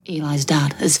Eli's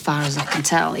dad, as far as I can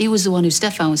tell. He was the one who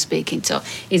Stefan was speaking to.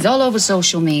 He's all over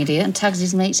social media and tags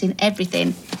his mates in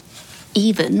everything.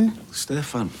 Even...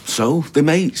 Stefan. So? They're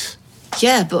mates?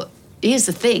 Yeah, but here's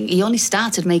the thing. He only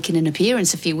started making an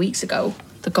appearance a few weeks ago.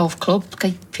 The golf club,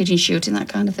 pigeon shooting, that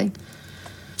kind of thing.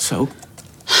 So?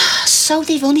 So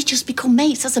they've only just become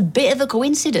mates. That's a bit of a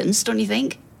coincidence, don't you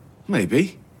think?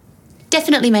 Maybe.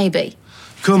 Definitely maybe.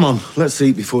 Come on, let's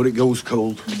eat before it goes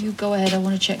cold. You go ahead, I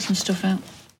want to check some stuff out.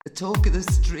 The talk of the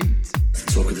street.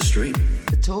 Talk of the street.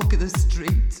 The talk of the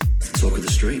street. Talk of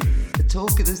the street. The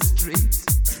talk of the street.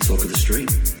 Talk of the street.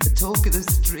 The talk of the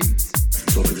street.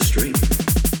 Talk of the street.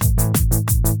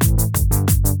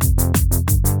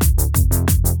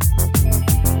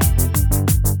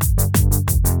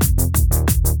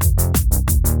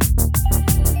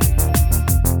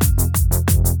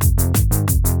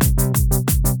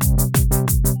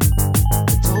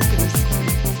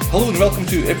 Hello and welcome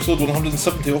to episode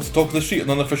 170 of The Talk of the Street, an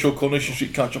unofficial Coronation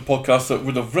Street catch-up podcast that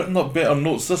would have written up better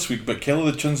notes this week, but Kelly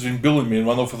the Chin's been bullying me and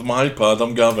run off with my iPad.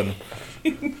 I'm Gavin.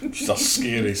 She's a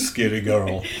scary, scary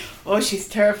girl. Oh, she's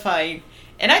terrifying.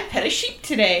 And I pet a sheep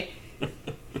today.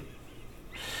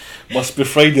 Must be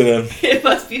Friday then. It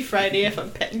must be Friday if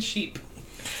I'm petting sheep.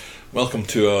 Welcome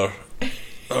to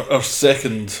our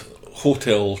second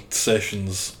hotel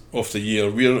sessions of the year.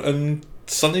 We're in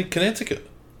sunny Connecticut.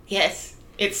 Yes.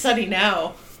 It's sunny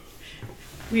now.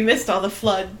 We missed all the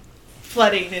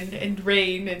flooding and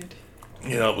rain, and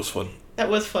Yeah, that was fun. that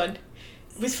was fun.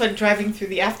 It was fun driving through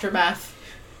the aftermath.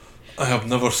 I have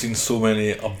never seen so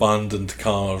many abandoned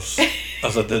cars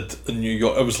as I did in New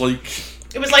York. It was like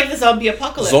the zombie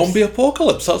apocalypse. zombie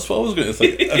apocalypse, that's what I was going to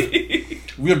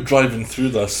think. We're driving through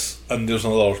this and there's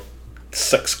another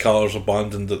 6 cars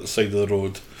abandoned at the side of the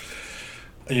road.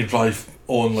 And you drive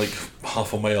on like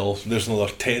half a mile, there's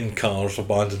another 10 cars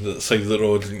abandoned at the side of the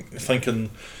road, and you're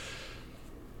thinking,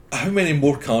 how many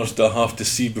more cars do I have to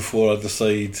see before I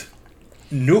decide,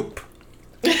 nope,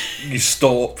 you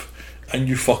stop and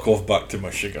you fuck off back to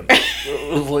Michigan.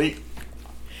 It was like,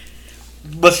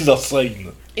 this is a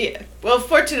sign. Yeah. Well,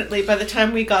 fortunately, by the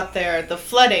time we got there, the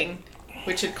flooding,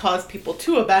 which had caused people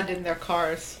to abandon their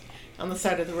cars on the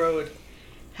side of the road,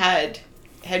 had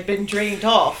been drained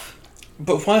off.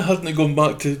 But why hadn't they gone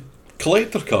back to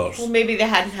collect their cars? Well, maybe they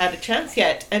hadn't had a chance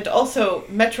yet. And also,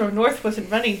 Metro North wasn't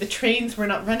running. The trains were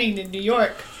not running in New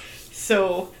York.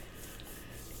 So,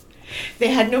 they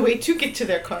had no way to get to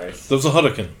their cars. There was a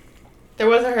hurricane. There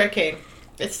was a hurricane.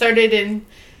 It started in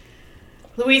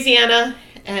Louisiana,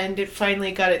 and it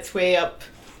finally got its way up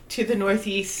to the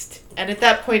northeast. And at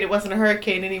that point, it wasn't a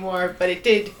hurricane anymore, but it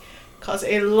did cause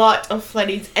a lot of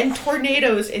floodings and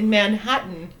tornadoes in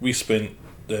Manhattan. We spent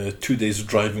 2 days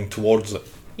driving towards it.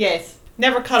 Yes.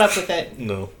 Never caught up with it.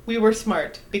 No. We were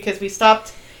smart because we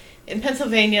stopped in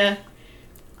Pennsylvania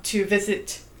to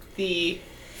visit the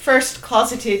first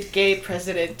closeted gay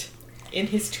president in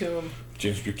his tomb.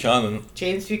 James Buchanan.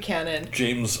 James Buchanan.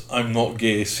 James, I'm not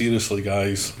gay. Seriously,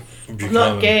 guys. Buchanan.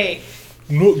 Not gay.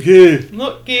 Not gay.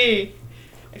 Not gay.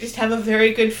 I just have a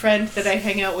very good friend that I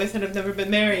hang out with and I've never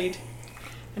been married.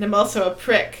 And I'm also a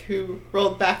prick who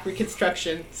rolled back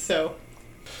Reconstruction, so...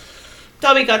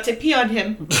 Dobby got to pee on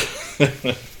him.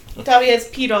 Dobby has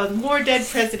peed on more dead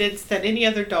presidents than any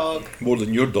other dog. More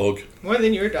than your dog. More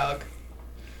than your dog.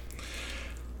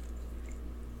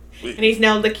 Wait. And he's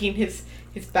now licking his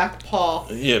back paw.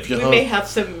 Yeah, if you We may have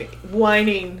some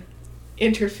whining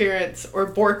interference or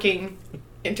borking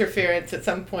interference at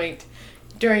some point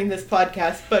during this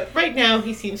podcast, but right now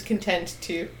he seems content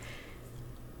to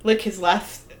lick his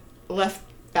left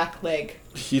back leg.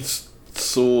 He's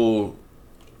so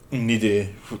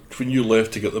needy. When you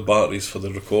left to get the batteries for the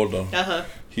recorder,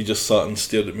 he just sat and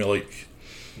stared at me like,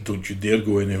 don't you dare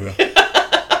go anywhere.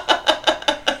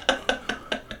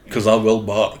 Because I will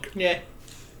bark. Yeah.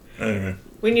 Anyway.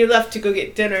 When you left to go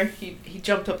get dinner, he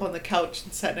jumped up on the couch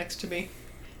and sat next to me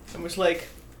and was like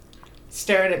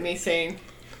staring at me saying,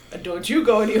 don't you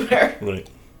go anywhere. Right.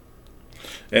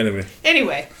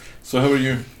 Anyway. So how are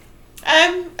you?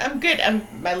 I'm good.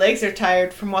 My legs are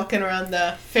tired from walking around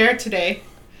the fair today.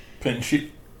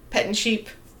 Petting sheep,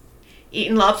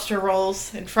 eating lobster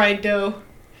rolls and fried dough,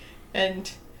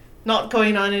 and not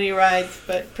going on any rides,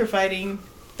 but providing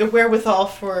the wherewithal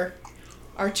for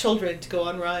our children to go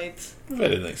on rides.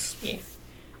 Very nice. Yes.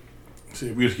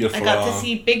 So we're here for I got to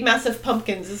see big massive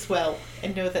pumpkins as well,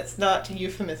 and no, that's not a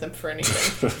euphemism for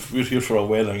anything. We're here for a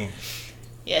wedding.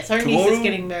 Yes, our niece is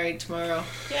getting married tomorrow.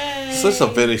 Yay! So it's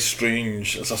a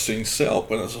strange setup,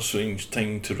 and it's a strange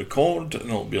time to record, and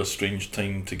it'll be a strange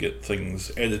time to get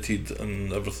things edited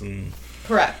and everything.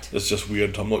 Correct. It's just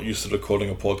weird. I'm not used to recording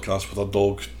a podcast with a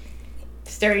dog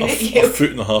Staring at a you.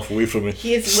 foot and a half away from me.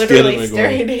 He is staring literally at me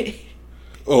staring going, at you.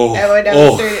 Oh, Oh, now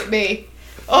oh. staring at me.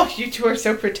 Oh, you two are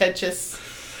so pretentious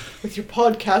with your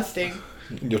podcasting.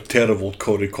 Your terrible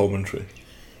Corey commentary.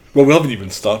 Well, we haven't even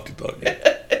started that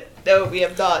yet. No, we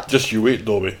have not. Just you wait,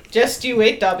 Dobby. Just you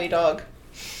wait, Dobby Dog.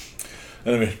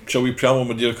 Anyway, shall we preamble,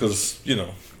 my dear? Because, you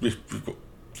know, we've got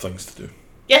things to do.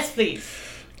 Yes, please.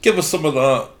 Give us some of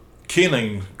that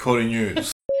canine Corey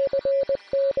news.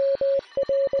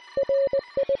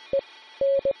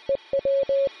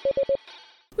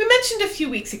 We mentioned a few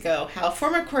weeks ago how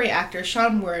former Corey actor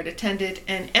Sean Ward attended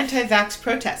an anti-vax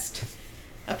protest.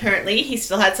 Apparently, he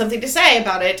still had something to say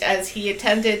about it as he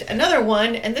attended another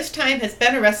one and this time has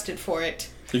been arrested for it.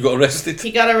 You got arrested?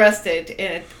 He got arrested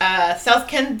in South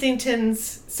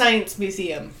Kensington's Science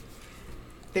Museum.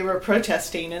 They were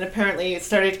protesting and apparently it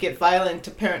started to get violent.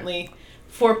 Apparently,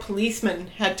 4 policemen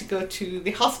had to go to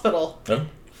the hospital Yeah.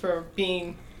 for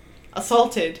being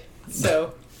assaulted.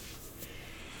 So,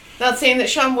 not saying that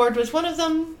Sean Ward was one of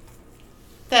them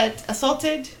that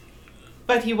assaulted,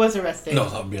 but he was arrested. No,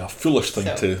 that would be a foolish thing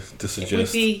So, to It would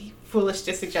suggest. be foolish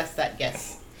to suggest that,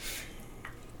 yes.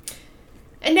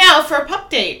 And now for a pup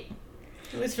date.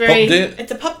 It was very. Pup date?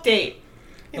 It's a pup date.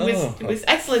 It was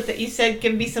excellent that you said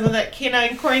give me some of that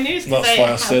canine Corey news. 'Cause That's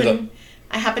why I said it.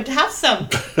 I happen to have some.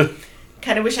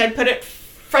 Kind of wish I'd put it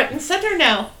front and center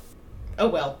now. Oh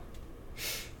well.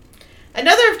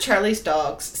 Another of Charlie's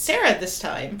dogs, Sarah this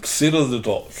time. Sarah the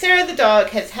dog. Sarah the dog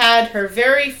has had her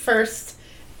very first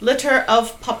litter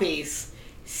of puppies.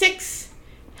 6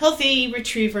 healthy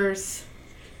retrievers.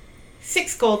 3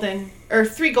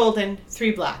 golden,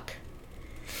 3 black.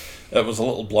 It was a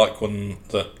little black one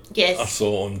that Yes. I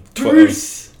saw on Twitter.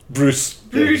 Bruce.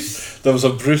 Bruce. There was a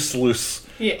Bruce loose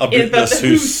Yeah, about about this the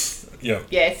hoose. Yeah.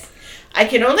 Yes. I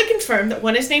can only confirm that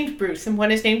one is named Bruce and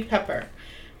one is named Pepper.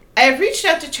 I have reached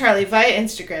out to Charlie via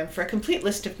Instagram for a complete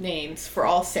list of names for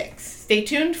all 6. Stay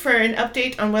tuned for an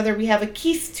update on whether we have a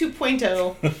Keith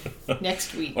 2.0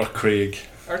 next week. Or Craig.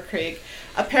 Or Craig.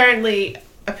 Apparently,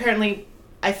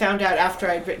 I found out after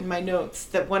I'd written my notes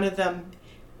that one of them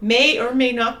may or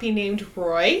may not be named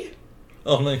Roy.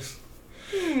 Oh, nice.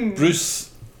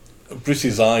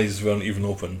 Bruce's eyes weren't even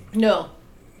open. No,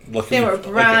 Like they were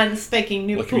brand spanking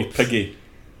new Like a wee poops. piggy.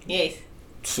 Yes,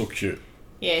 So cute.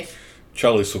 yes.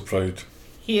 Charlie's so proud.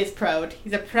 He is proud.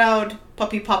 He's a proud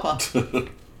puppy papa.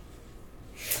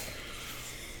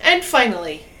 And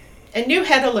finally, a new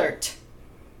head alert.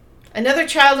 Another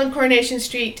child on Coronation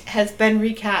Street has been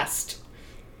recast.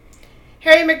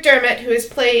 Harry McDermott, who has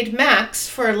played Max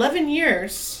for 11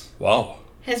 years, Wow.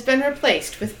 has been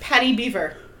replaced with Patty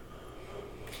Beaver.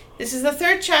 This is the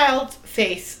 3rd child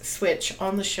face switch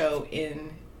on the show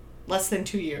in less than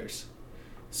 2 years.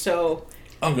 So,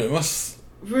 I'm going to miss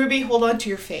Ruby, hold on to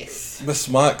your face.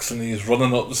 Max, and he's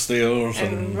running up the stairs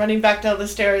And running back down the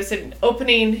stairs and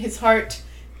opening his heart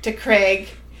to Craig,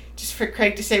 just for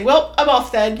Craig to say, well, I'm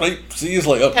off then. Right, see you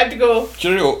later. Time to go.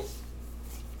 Cheerio.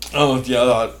 Oh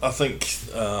yeah, I think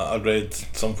I read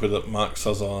somewhere that Max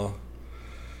has a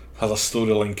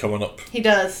storyline coming up. He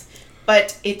does.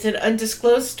 But it's an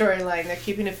undisclosed storyline. They're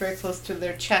keeping it very close to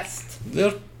their chest.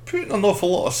 They're putting an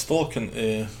awful lot of stock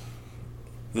into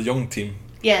the young team.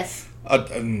 Yes.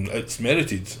 And it's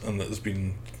merited, and it's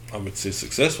been, I would say,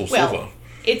 successful so Well, far.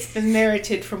 it's been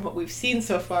merited from what we've seen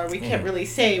so far. We can't really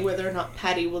say whether or not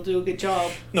Patty will do a good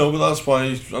job. No, but that's why,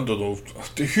 I don't know,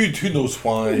 who knows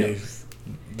why Who knows?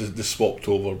 They swapped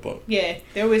over, but Yeah,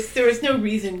 there was no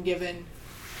reason given.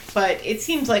 But it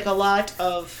seems like a lot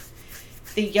of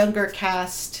the younger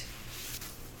cast,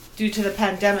 due to the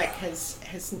pandemic,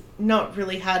 has not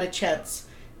really had a chance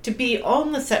to be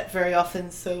on the set very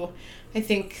often. So I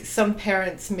think some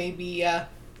parents may be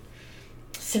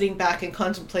sitting back and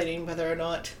contemplating whether or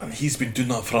not. and he's been doing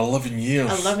that for 11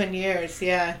 years. 11 years,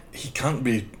 yeah. He can't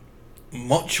be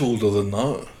much older than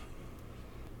that.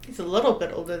 He's a little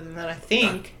bit older than that, I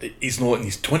think. He's not in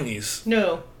his 20s.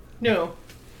 No.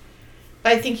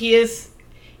 But I think he is.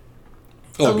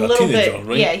 Oh, A a little teenager, bit,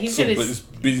 right? yeah, he's in but his-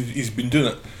 he's been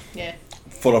doing it Yeah,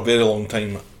 for a very long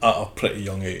time at a pretty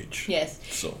young age. yes.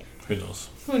 So who knows?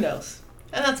 Who knows?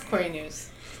 And that's Corey News.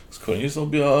 It's quite news. There'll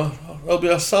be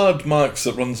a sad Max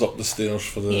that runs up the stairs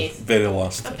for the Yes. very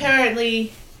last time.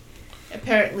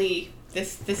 Apparently,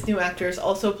 this new actor is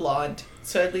also blonde.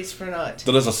 So at least we're not.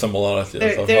 There is a similarity.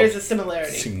 There is a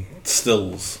similarity. Seen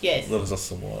stills. Yes. There is a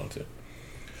similarity.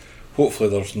 Hopefully,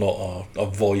 there's not a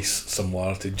voice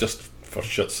similarity, just for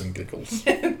shits and giggles.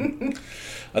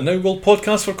 And now we'll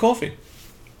podcast for coffee.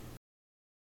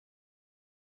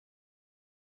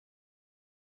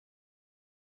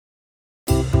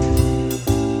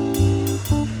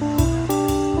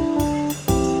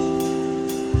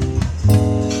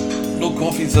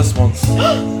 donations this month.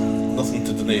 Nothing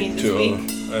to donate this to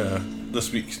week? our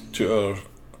this week to our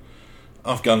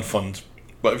Afghan fund.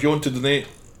 But if you want to donate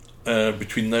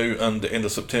between now and the end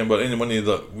of September, any money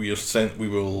that we are sent, we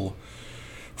will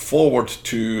forward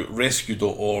to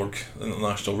rescue.org, the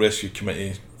International Rescue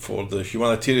Committee, for the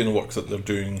humanitarian work that they're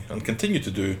doing and continue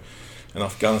to do in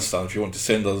Afghanistan. If you want to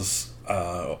send us,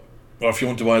 or if you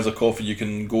want to buy us a coffee, you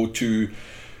can go to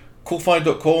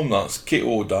ko-fi.com, that's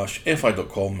ko-fi.com/the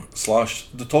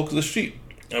talk of the street,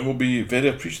 and we'll be very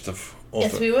appreciative of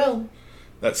Yes, it. we will.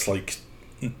 That's like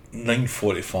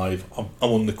 9:45. I'm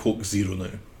on the Coke Zero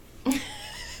now.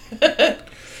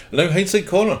 Now, Hindsight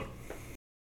Corner.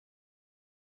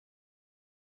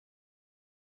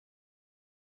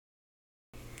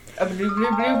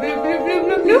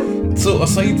 So,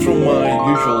 aside from my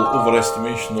usual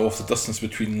overestimation of the distance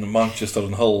between Manchester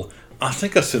and Hull, I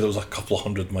think I said it was a couple of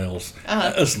 100 miles.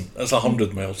 It isn't. It's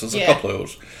 100 miles. It's a couple of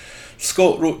hours.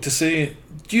 Scott wrote to say,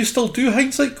 do you still do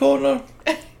Hindsight Corner?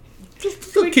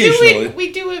 Occasionally.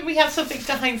 We do it. We have something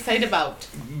to hindsight about.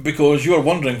 Because you are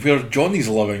wondering where Johnny's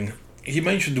living. He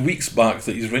mentioned weeks back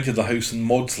that he's rented a house in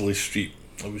Maudsley Street.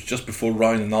 It was just before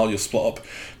Ryan and Alia split up,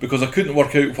 because I couldn't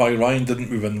work out why Ryan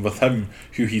didn't move in with him,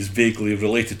 who he's vaguely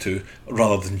related to,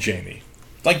 rather than Jenny.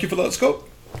 Thank you for that, Scott.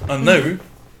 And now,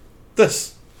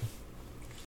 this.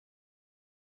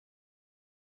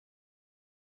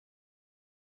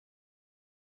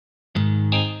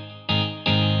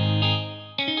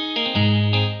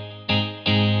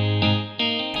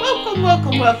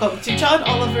 Welcome to John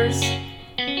Oliver's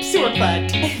sewer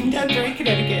plant in Danbury,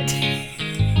 Connecticut.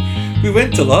 We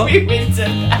went to that. We went to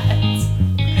that.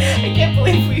 I can't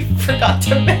believe we forgot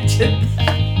to mention that.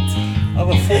 I have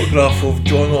a photograph of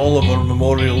John Oliver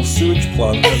Memorial Sewage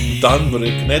Plant in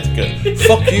Danbury, Connecticut.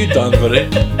 Fuck you, Danbury.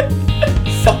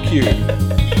 Fuck you.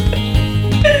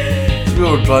 So we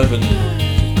were driving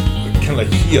kind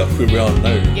of here, where we are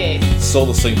now. Yes. Saw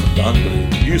the sign for Danbury.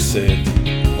 You said,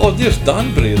 oh, there's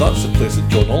Danbury. That's the place that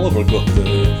John Oliver got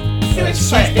the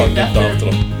sewage plant named after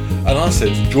him. And I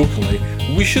said, jokingly,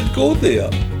 we should go there.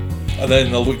 And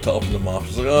then I looked it up on the map. I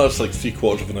was like, oh, it's like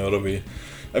 3/4 of an hour away.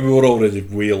 And we were already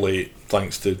way late,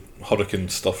 thanks to hurricane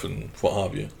stuff and what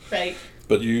have you. Right.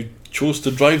 But you chose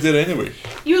to drive there anyway.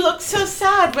 You looked so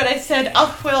sad when I said,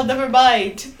 oh, well, never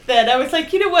mind. Then I was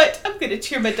like, you know what? I'm going to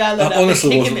cheer my darling up. I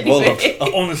honestly and wasn't take him anyway. bothered.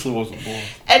 I honestly wasn't bothered.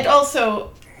 And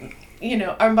also, you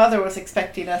know, our mother was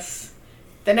expecting us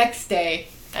the next day.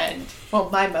 And, well,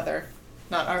 my mother,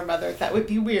 not our mother. That would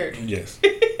be weird. Yes.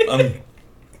 And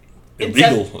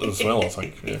illegal as well, I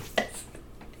think. Yeah.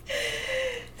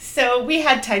 So we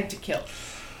had time to kill.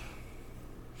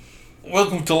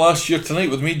 Welcome to Last Year Tonight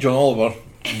with me, John Oliver,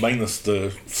 minus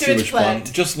the sewage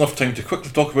plant. Just enough time to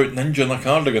quickly talk about Ninja in a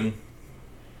Cardigan.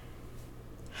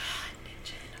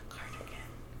 Ninja in a cardigan.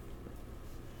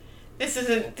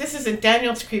 This isn't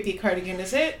Daniel's creepy cardigan,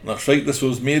 is it? That's right, this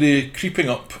was Mary creeping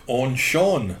up on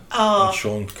Sean. Oh, and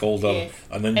Sean called her yes.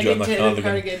 a ninja in a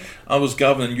cardigan. I was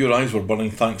Gavin and your eyes were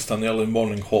burning thanks to an early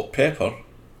morning hot pepper.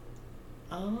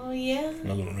 Oh, yeah. I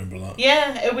don't remember that.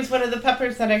 Yeah, it was one of the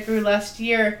peppers that I grew last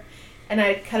year. And I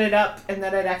had cut it up, and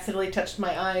then I'd accidentally touched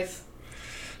my eyes.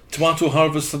 Tomato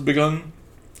harvest had begun,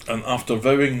 and after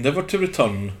vowing never to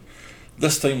return,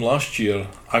 this time last year,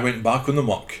 I went back on the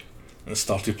muck and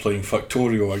started playing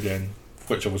Factorio again,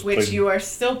 which I was playing. Which you are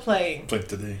still playing. Playing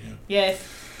today, yeah. Yes.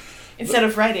 Instead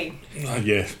of writing.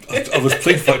 Yeah, I was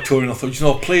playing Factorio and I thought,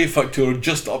 I'll play Factorio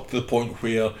just up to the point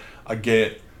where I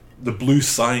get the blue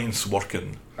science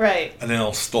working. Right. And then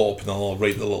I'll stop and I'll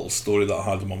write the little story that I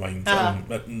had in my mind.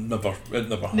 And it never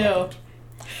happened. No.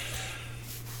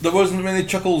 There wasn't many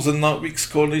chuckles in that week's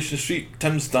Coronation Street.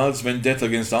 Tim's dad's vendetta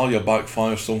against Alia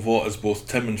backfires somewhat as both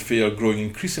Tim and Faye are growing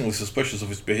increasingly suspicious of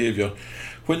his behaviour.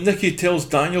 When Nikki tells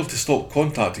Daniel to stop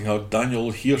contacting her, Daniel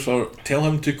hears her tell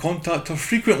him to contact her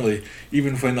frequently,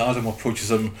 even when Adam approaches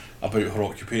him about her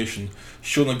occupation.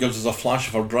 Shona gives us a flash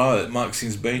of her bra at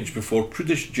Maxine's bench before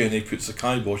prudish Jenny puts the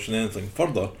kibosh on anything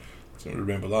further. I don't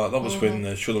remember that. That was when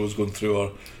Shona was going through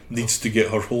her needs to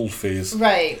get her whole phase.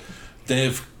 Right.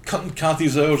 Dave, cutting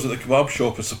Kathy's hours at the kebab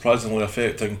shop is surprisingly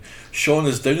affecting. Sean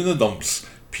is down in the dumps.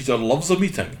 Peter loves a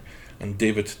meeting. And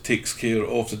David takes care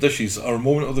of the dishes. Our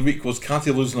moment of the week was Kathy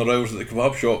losing her hours at the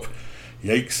kebab shop.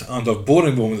 Yikes. And our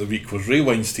boring moment of the week was Ray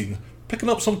Weinstein picking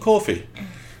up some coffee.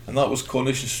 And that was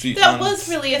Coronation Street. That was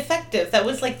really effective. That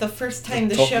was like the first time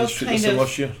the show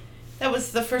That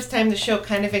was the first time the show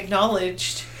kind of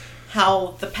acknowledged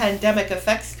how the pandemic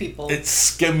affects people. It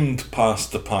skimmed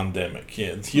past the pandemic, yeah.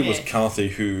 And here was Kathy,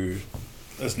 who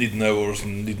is needing hours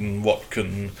and needing work,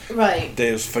 and right.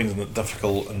 Dave's finding it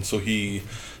difficult, and so he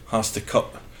has to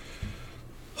cut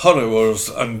her hours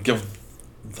and give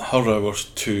her hours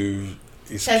to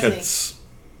his Chesney. kids.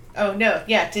 Oh, no.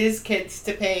 Yeah, to his kids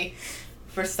to pay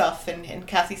for stuff. And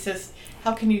Kathy says,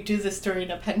 how can you do this during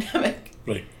a pandemic?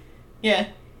 Right. Yeah,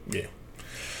 Yeah.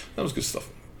 That was good stuff.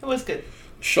 it was good.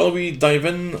 Shall we dive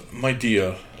in, my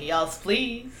dear? Yes,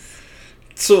 please.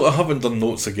 So I haven't done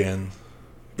notes again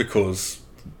because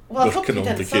Well, I we're hope kind you've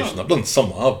of on done vacation. some. I've done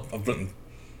some. I've written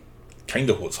kind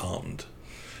of what's happened,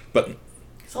 but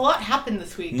So a lot happened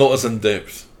this week. not as in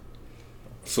depth.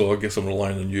 So I guess I'm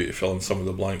relying on you to fill in some of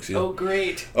the blanks here. Oh,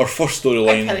 great. Our first I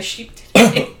storyline had a sheep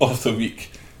today. of the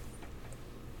week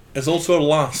is also our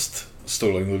last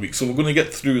storyline of the week. So we're going to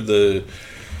get through the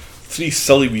 3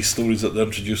 silly wee stories that they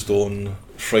introduced on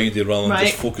Friday rather than Right.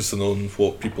 just focusing on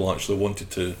what people actually wanted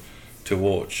to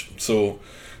watch. So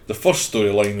the first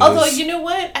storyline Although, is... you know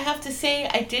what? I have to say,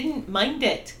 I didn't mind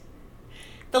it.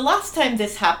 The last time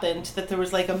this happened, that there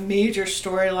was like a major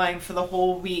storyline for the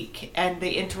whole week, and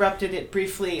they interrupted it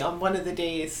briefly on one of the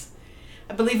days.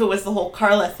 I believe it was the whole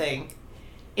Carla thing.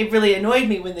 It really annoyed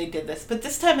me when they did this, but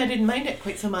this time I didn't mind it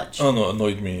quite so much. Oh no, it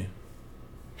annoyed me.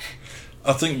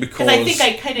 I think because... Because I think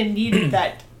I kind of needed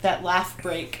that laugh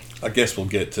break. I guess we'll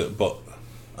get to it, but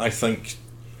I think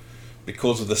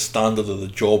because of the standard of the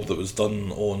job that was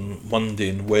done on Monday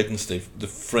and Wednesday, the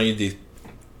Friday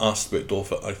aspect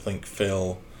of it, I think,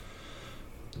 fell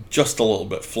just a little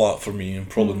bit flat for me, and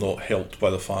probably not helped by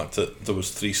the fact that there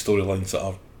was 3 storylines that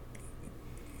I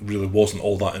really wasn't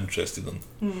all that interested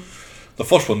in. The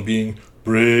first one being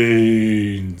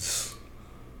brains.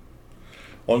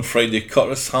 On Friday,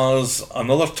 Curtis has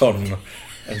another turn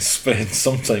and spends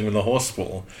some time in the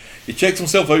hospital. He checks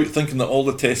himself out thinking that all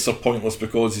the tests are pointless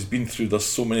because he's been through this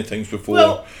so many times before.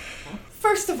 Well,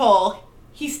 first of all,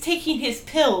 he's taking his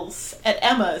pills at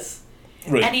Emma's,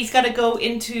 right. and he's got to go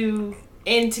in to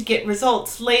get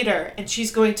results later, and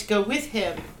she's going to go with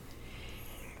him.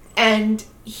 And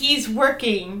he's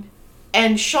working,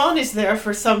 and Sean is there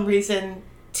for some reason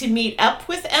to meet up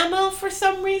with Emma for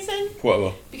some reason,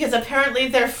 Whatever. because apparently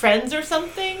they're friends or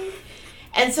something.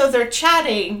 And so they're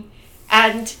chatting,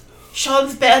 and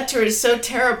Sean's banter is so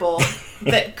terrible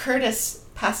that Curtis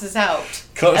passes out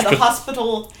Curtis at the pre-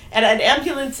 hospital, and an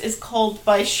ambulance is called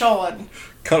by Sean.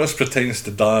 Curtis pretends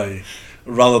to die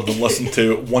rather than listen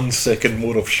to 1 second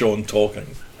more of Sean talking.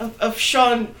 Of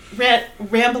Sean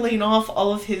rambling off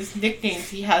all of his nicknames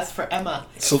he has for Emma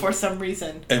So- for some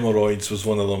reason. Hemorrhoids was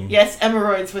one of them. Yes,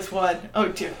 Hemorrhoids was one. Oh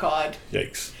dear God.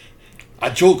 Yikes.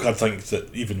 A joke I think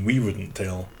that even we wouldn't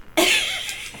tell.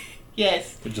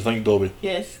 Yes, What do you think, Dobby?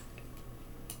 yes.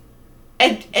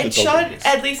 And It's all Sean obvious.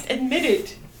 at least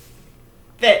admitted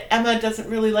that Emma doesn't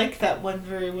really like that one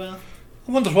very well.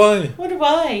 I wonder why. Wonder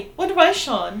why? Wonder why,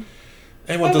 Sean?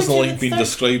 Emma Why doesn't would you like being start-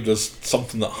 described as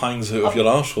something that hangs out of your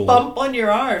arsehole. Bump on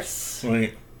your arse.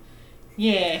 Right.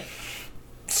 Yeah.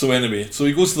 So anyway, so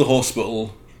he goes to the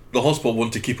hospital. The hospital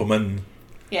want to keep him in.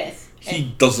 Yes.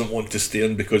 He doesn't want to stay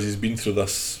in because he's been through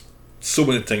this so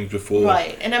many times before.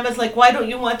 Right. And Emma's like, why don't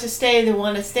you want to stay? They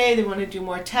want to stay. They want to do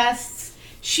more tests.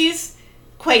 She's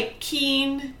quite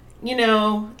keen, you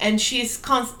know, and she's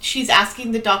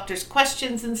asking the doctors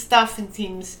questions and stuff and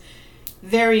seems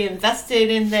very invested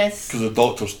in this. Because the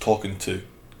doctor's talking to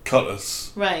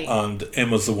Curtis. Right. And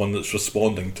Emma's the one that's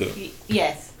responding to it.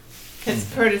 Yes.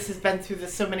 Because Curtis has been through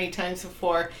this so many times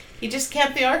before. He just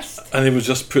can't be arsed. And he was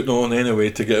just putting on anyway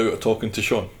to get out of talking to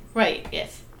Sean. Right,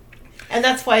 yes. And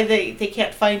that's why they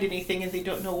can't find anything and they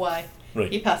don't know why.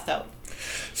 Right. He passed out.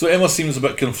 So Emma seems a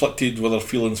bit conflicted with her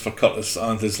feelings for Curtis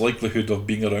and his likelihood of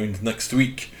being around next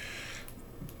week.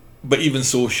 But even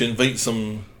so, she invites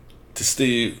him to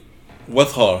stay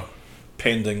with her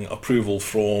pending approval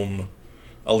from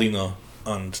Alina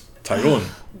and Tyrone.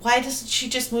 Why doesn't she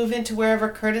just move into wherever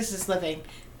Curtis is living?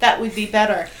 That would be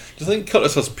better. Do you think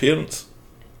Curtis has parents?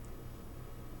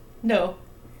 No.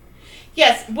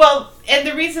 Yes, well, and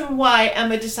the reason why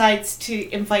Emma decides to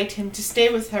invite him to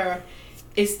stay with her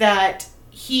is that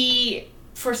he,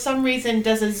 for some reason,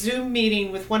 does a Zoom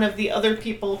meeting with one of the other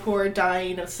people who are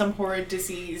dying of some horrid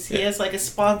disease. He Yeah. has like a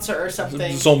sponsor or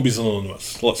something. Zombies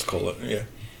Anonymous, let's call it, yeah.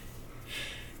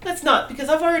 That's not, because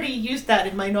I've already used that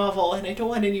in my novel and I don't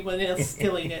want anyone else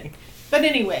stealing it. But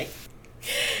anyway.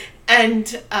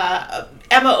 And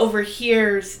Emma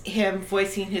overhears him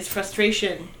voicing his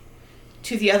frustration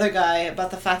to the other guy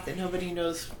about the fact that nobody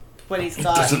knows what he's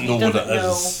got. Doesn't know what it doesn't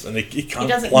know. is, and he can't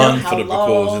doesn't plan know for how it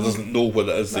because long. he doesn't know what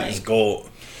it is that he's Right. got.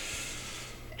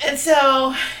 And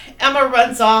so Emma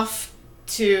runs off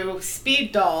to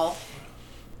Speed Doll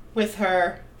with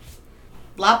her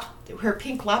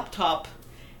pink laptop,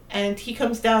 and he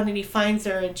comes down and he finds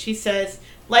her and she says,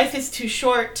 "Life is too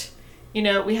short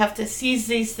we have to seize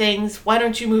these things. Why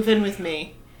don't you move in with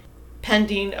me?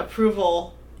 Pending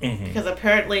approval. Because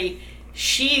apparently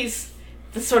she's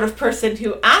the sort of person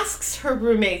who asks her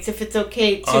roommates if it's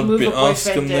okay to move a boyfriend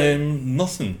asking in. them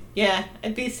nothing. Yeah,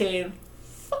 I'd be saying,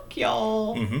 fuck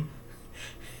y'all.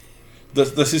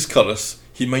 This is Curtis.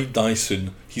 He might die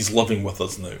soon. He's living with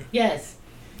us now. Yes.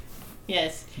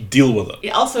 Yes. Deal with it.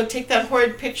 You also take that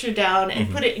horrid picture down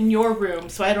and put it in your room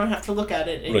so I don't have to look at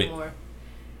it Right. anymore.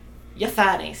 You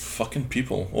fannies. Fucking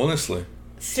people, honestly.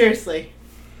 Seriously.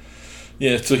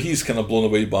 Yeah, so he's kind of blown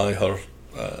away by her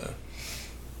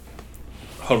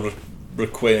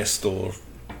request or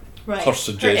Right. her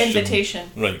suggestion. Her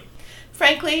invitation. Right.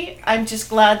 Frankly, I'm just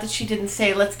glad that she didn't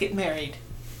say, let's get married.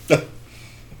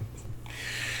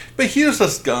 But here's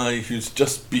this guy who's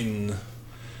just been,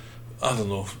 I don't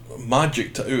know,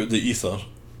 magicked out of the ether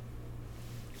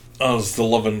as the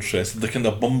love interest, the kind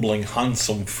of bumbling,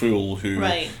 handsome fool who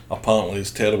Right. apparently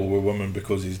is terrible with women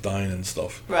because he's dying and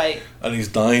stuff. Right. And he's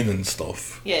dying and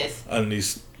stuff. Yes. And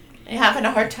he's And having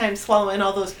a hard time swallowing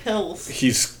all those pills.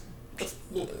 he's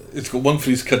got one for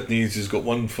his kidneys, he's got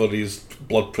one for his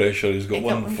blood pressure, he's got He's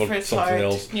got one one for his something heart,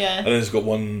 else. yeah. And then he's got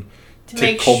one to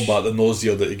make combat the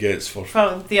nausea that he gets for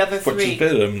From the other which three. is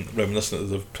very reminiscent of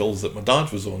the pills that my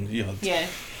dad was on. He had Yeah.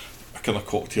 a kind of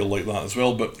cocktail like that as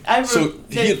well. But I so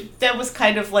here, that was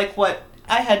kind of like what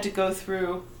I had to go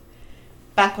through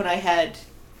back when I had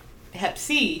Hep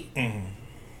C.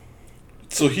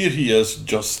 so here he is,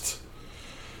 just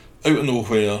out of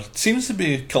nowhere. Seems to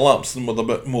be collapsing with a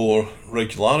bit more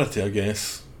regularity, I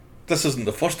guess. This isn't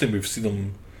the first time we've seen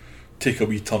him take a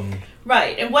wee turn.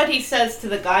 Right, and what he says to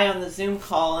the guy on the Zoom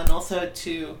call and also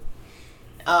to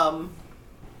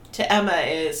Emma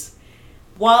is,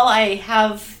 while I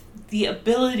have the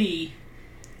ability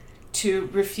to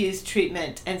refuse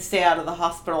treatment and stay out of the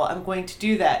hospital, I'm going to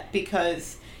do that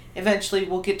because eventually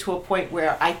we'll get to a point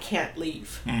where I can't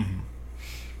leave.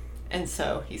 And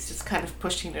so he's just kind of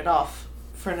pushing it off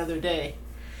for another day.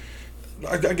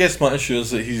 I guess my issue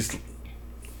is that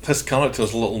his character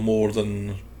is a little more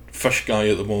than Fish Guy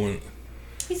at the moment.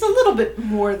 He's a little bit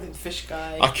more than Fish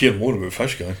Guy. I care more about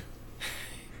Fish Guy.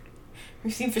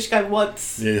 We've seen Fish Guy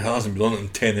once. Yeah, he hasn't been on it in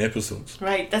 10 episodes.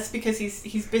 Right, that's because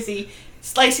he's busy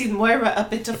slicing Moira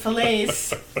up into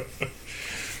fillets.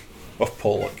 With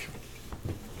Pollock.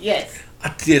 Yes.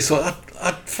 So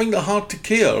I find it hard to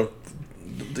care.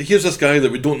 Here's this guy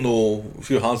that we don't know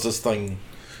who has this thing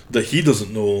that he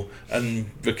doesn't know, and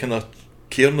we're kind of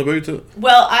caring about it.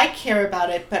 Well, I care about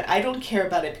it, but I don't care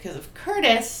about it because of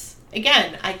Curtis.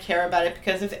 Again, I care about it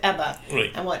because of Emma.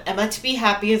 Right. I want Emma to be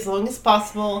happy as long as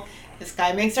possible. This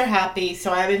guy makes her happy,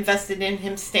 so I'm invested in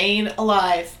him staying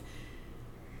alive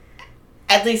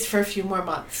at least for a few more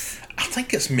months. I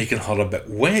think it's making her a bit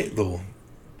wet, though.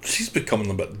 She's becoming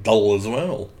a bit dull as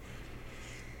well.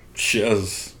 She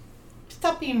is.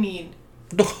 Stop being mean.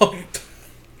 No,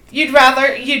 You'd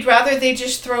rather they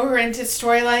just throw her into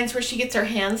storylines where she gets her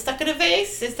hand stuck in a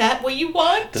vase? Is that what you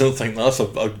want? I don't think that's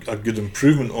a good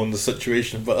improvement on the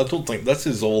situation, but I don't think this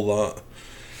is all that.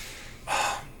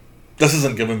 This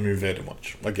isn't giving me very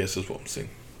much, I guess is what I'm saying.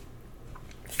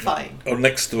 Fine. Our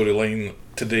next storyline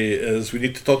today is we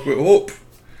need to talk about Hope.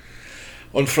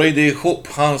 On Friday, Hope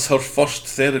has her first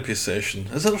therapy session.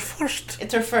 Is it her first?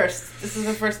 It's her first. This is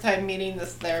her first time meeting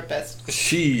this therapist.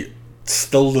 She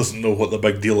still doesn't know what the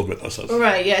big deal about this is.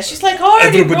 Right, yeah. She's like, oh, I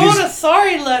already Everybody's- wrote a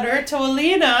sorry letter to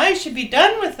Alina. I should be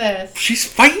done with this. She's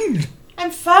fine!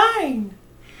 I'm fine.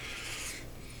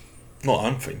 No,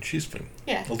 I'm fine. She's fine.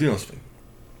 Yeah. Alina's fine.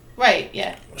 Right,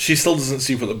 yeah. She still doesn't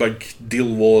see what the big deal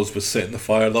was with setting the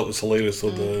fire. That was hilarious. So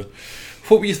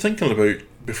what were you thinking about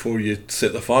before you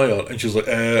set the fire? And she's like,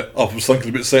 I was thinking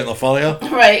about setting a fire.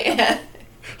 Right, yeah.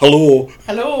 Hello.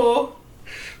 Hello.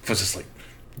 I was just like,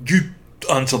 you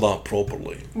answer that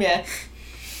properly. Yeah.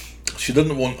 She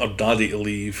didn't want her daddy to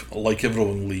leave, like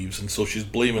everyone leaves, and so she's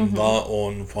blaming that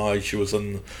on why she was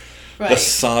in Right. this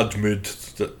sad mood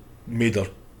that made her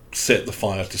set the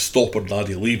fire to stop her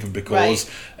daddy leaving because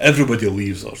everybody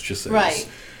leaves her, she says. Right.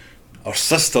 Her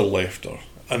sister left her,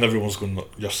 and everyone's going,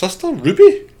 your sister?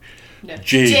 Ruby? No.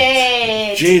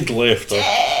 Jade. Jade left her.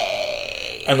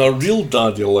 Jade. And her real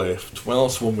daddy left. Well,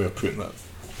 that's one way of putting it.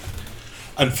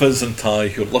 And Fizz and Ty,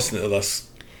 who are listening to this,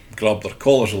 grabbed their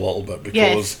collars a little bit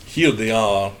because here they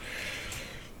are.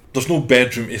 There's no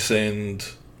bedroom to send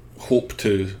Hope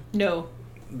to No.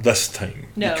 this time.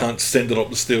 No. You can't send her up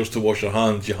the stairs to wash her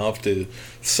hands. You have to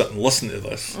sit and listen to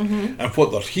this. And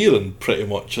what they're hearing pretty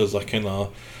much is a kind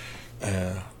of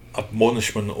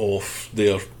admonishment of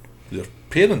their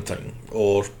parenting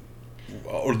or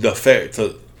the effect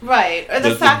that Right. Or the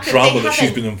the fact that drama they that she's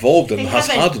haven't- been involved in they has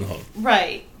had haven't- on her.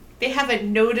 Right. They haven't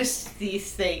noticed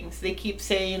these things. They keep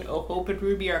saying, oh, Hope and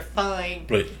Ruby are fine.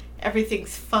 Right.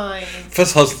 Everything's fine.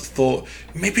 Fizz has thought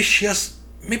maybe she is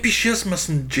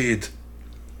missing Jade.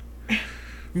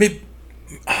 Maybe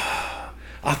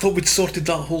I thought we'd sorted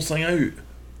that whole thing out.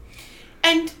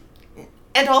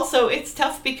 And also, it's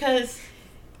tough because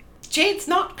Jade's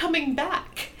not coming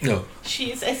back. No.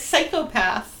 She's a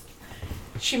psychopath.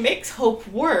 She makes Hope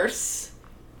worse.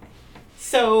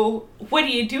 So, what do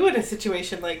you do in a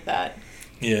situation like that?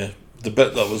 Yeah, the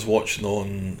bit that I was watching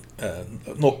on,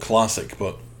 not classic,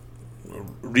 but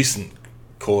recent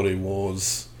Corey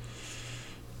was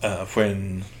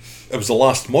when it was the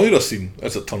last Moira scene,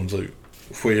 as it turns out,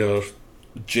 where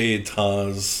Jade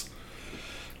has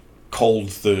called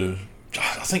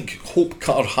I think Hope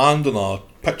cut her hand on a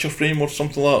picture frame or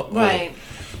something like that. Right.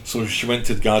 So she went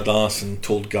to Gadas and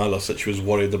told Gadas that she was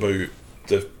worried about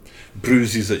the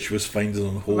bruises that she was finding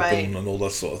on Hope Right. and all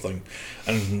that sort of thing.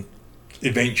 And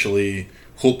eventually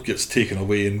Hope gets taken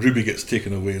away and Ruby gets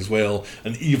taken away as well,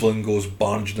 and Evelyn goes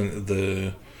barging into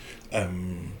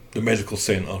the medical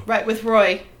centre. Right, with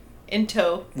Roy in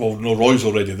tow. Well, no, Roy's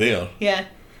already there, Yeah.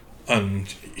 and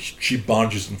she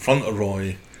barges in front of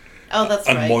Roy, Oh, that's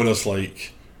and right. Moira's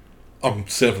like, I'm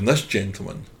serving this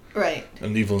gentleman. Right.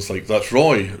 And Evelyn's like, that's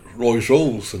Roy's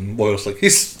Rolls. And Moira's like,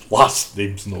 his last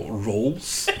name's not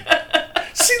Rolls.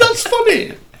 See, that's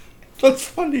funny. That's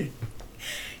funny.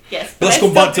 Yes, But let's I go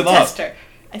still back to that. detest her.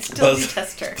 I still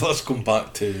detest her. Let's go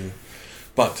back to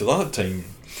that time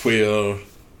where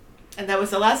And that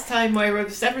was the last time Moira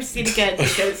was ever seen again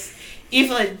because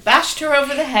Evelyn bashed her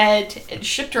over the head and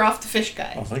shipped her off to Fish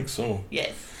I Guy. think so.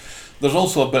 Yes. There's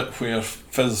also a bit where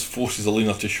Fizz forces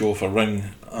Alina to show off a ring,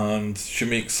 and she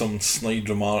makes some snide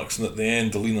remarks, and at the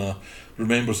end Alina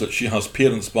remembers that she has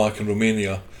parents back in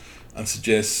Romania and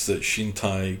suggests that she and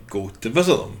Ty go to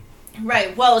visit them.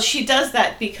 Right. Well, she does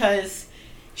that because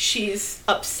she's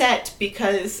upset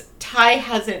because Ty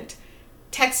hasn't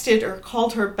texted or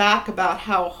called her back about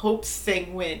how Hope's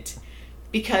thing went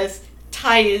because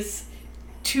Ty is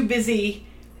too busy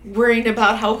worrying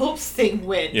about how Hope's thing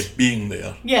went. Yeah, being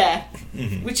there. Yeah,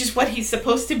 which is what he's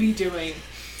supposed to be doing.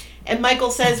 And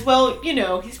Michael says, well, you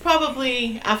know, he's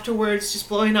probably afterwards just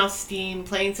blowing off steam,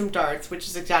 playing some darts, which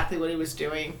is exactly what he was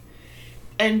doing.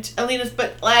 And Alina's,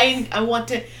 but I want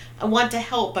to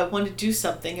help. I want to do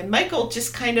something. And Michael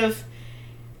just kind of,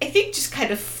 I think just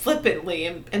kind of flippantly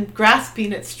and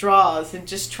grasping at straws and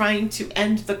just trying to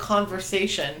end the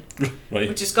conversation, Right.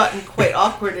 which has gotten quite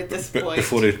awkward at this point.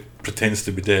 Before he pretends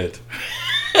to be dead.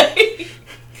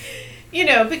 You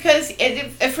know, because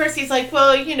at first he's like,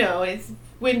 well, you know, it's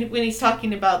when he's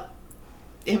talking about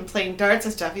him playing darts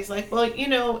and stuff, he's like, well, you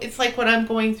know, it's like what I'm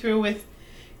going through with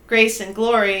Grace and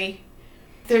Glory.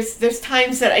 There's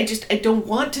times that I don't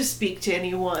want to speak to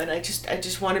anyone. I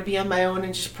just want to be on my own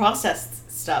and just process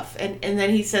stuff. And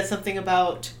then he says something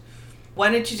about, why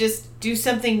don't you just do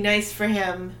something nice for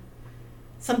him,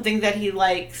 something that he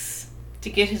likes to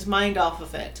get his mind off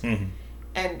of it. Mm-hmm.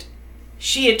 And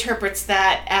she interprets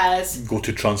that as Go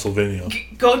to Transylvania.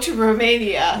 go to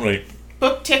Romania, Right.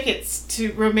 book tickets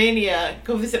to Romania,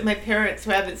 go visit my parents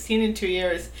who I haven't seen in 2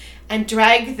 years, and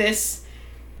drag this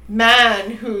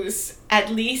man who's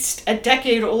at least a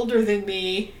decade older than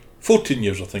me 14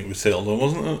 years I think we settled on,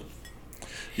 wasn't it?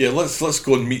 Yeah, let's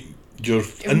go and meet your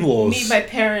in-laws. meet my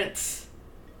parents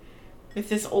with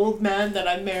this old man that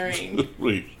I'm marrying.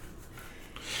 Right.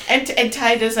 And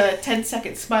Ty does a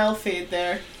 10-second smile fade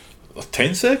there. A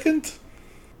 10 second?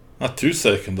 A 2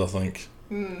 second, I think.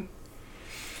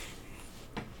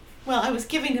 Well, I was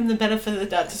giving him the benefit of the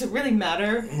doubt. Does it really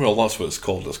matter? Well, that's what it's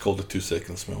called. It's called a 2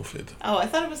 second smell fade. Oh, I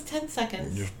thought it was 10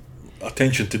 seconds. Your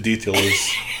attention to detail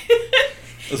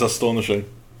is astonishing.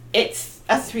 It's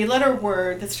a 3-letter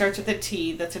word that starts with a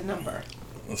T that's a number.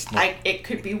 It's not, It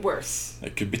could be worse.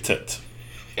 it could be tit.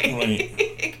 Right.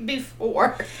 It could be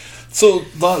 4. So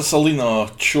that's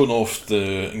Alina showing off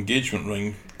the engagement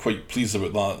ring. Quite pleased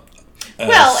about that.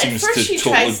 Well, at seems first to she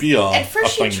totally tries. be At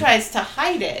first a she thing. tries to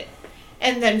hide it,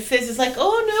 and then Fizz is like,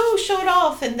 "Oh no, show it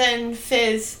off!" And then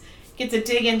Fizz gets a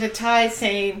dig into Ty,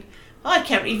 saying, "Oh, I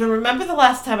can't even remember the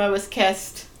last time I was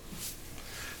kissed."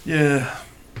 Yeah.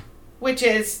 Which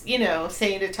is, you know,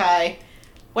 saying to Ty,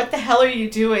 "What the hell are you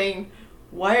doing?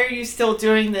 Why are you still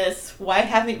doing this? Why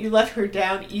haven't you let her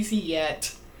down easy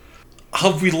yet?"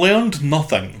 Have we learned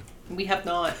nothing? We have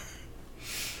not.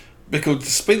 Because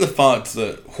despite the fact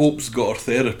that Hope's got her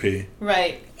therapy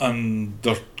Right. and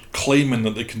they're claiming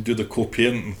that they can do the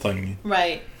co-parenting thing,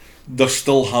 Right. they're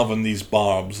still having these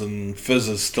barbs, and Fizz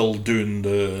is still doing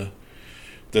the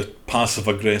the passive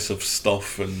aggressive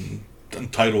stuff, and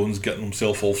Tyrone's getting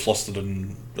himself all flustered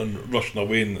and rushing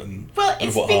away and what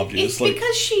have you. It's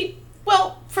because she.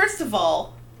 Well, first of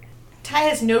all, Ty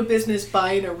has no business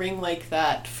buying a ring like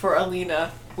that for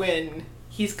Alina when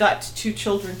he's got 2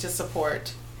 children to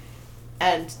support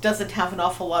and doesn't have an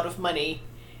awful lot of money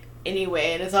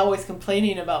anyway, and is always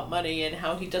complaining about money and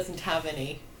how he doesn't have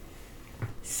any.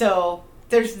 So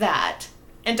there's that.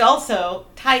 And also,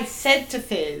 Ty said to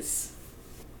Fizz,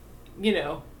 you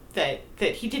know, that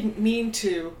he didn't mean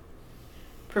to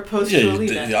propose to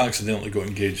Alina. He accidentally got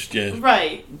engaged, yeah.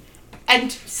 Right.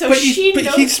 And so But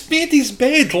knows... he's made his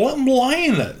bed, let him lie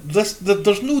in it. There's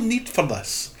no need for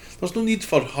this. There's no need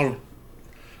for her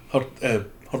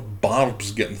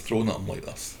barbs getting thrown at him like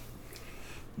this.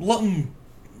 Let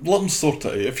him sort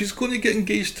it out. If he's going to get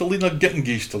engaged to Lena, get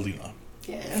engaged to Lena.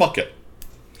 Yeah. Fuck it.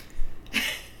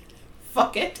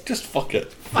 Fuck it. Just fuck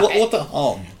it. Fuck Let it. it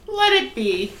happen. Let it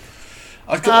be.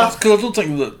 I don't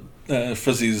think that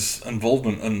Fizzy's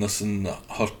involvement in this and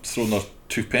her throwing her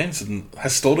 2 pence and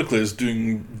historically is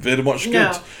doing very much good.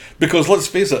 No. Because let's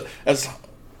face it, it's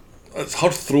her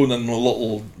throwing in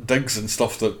little digs and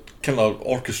stuff that kind of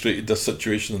orchestrated this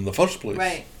situation in the first place.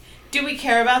 Right. Do we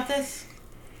care about this?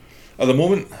 At the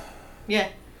moment, Yeah.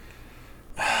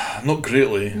 not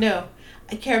greatly. No.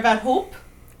 I care about Hope.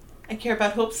 I care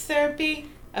about Hope's therapy.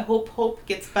 I hope Hope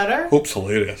gets better. Hope's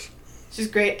hilarious. She's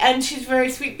great, and she's very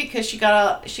sweet because she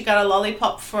got a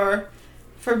lollipop for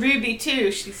Ruby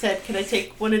too. She said, "Can I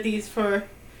take one of these for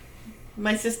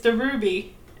my sister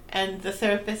Ruby?" And the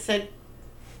therapist said,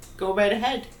 "Go right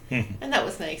ahead." And that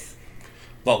was nice.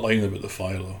 That line about the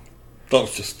fire, though, that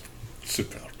was just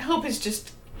superb. Hope is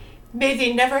just. May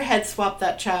they never head swap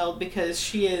that child because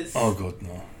she is. Oh God,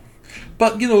 no.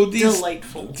 But you know,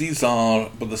 Delightful. These are,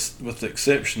 with the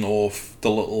exception of the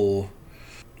little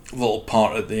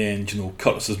part at the end. You know,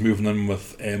 Curtis is moving in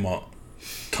with Emma.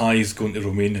 Ty's going to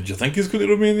Romania. Do you think he's going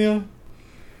to Romania?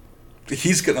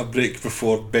 He's getting a break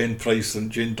before Ben Price and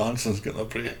Jane Danson's getting a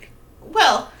break.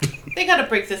 Well, they got a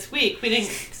break this week. We didn't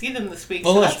see them this week,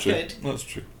 Oh, so that's that's true. good. That's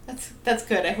true. That's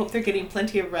good. I hope they're getting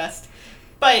plenty of rest.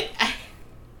 But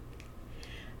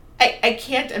I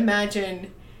can't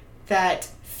imagine that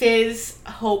Fizz,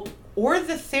 Hope, or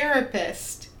the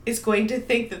therapist is going to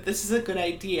think that this is a good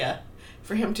idea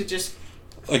for him to just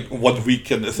Like 1 week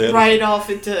into therapy. ride off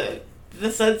into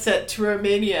the sunset to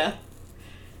Romania.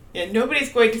 Yeah,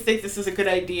 nobody's going to think this is a good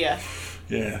idea.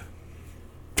 Yeah.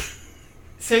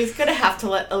 So he's going to have to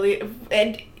let Alina...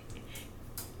 And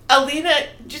Alina,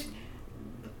 just...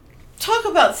 Talk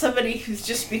about somebody who's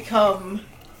just become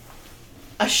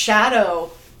a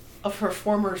shadow of her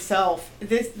former self.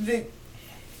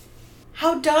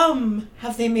 How dumb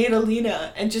have they made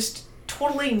Alina and just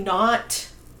totally not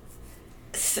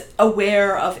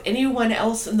aware of anyone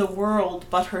else in the world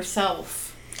but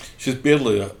herself. She's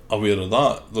barely aware of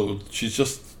that, though. She's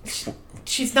just...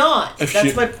 She's not. If That's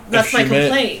she my met-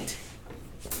 complaint.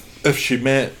 If she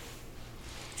met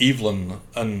Evelyn,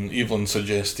 and Evelyn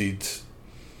suggested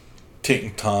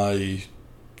taking Ty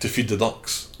to feed the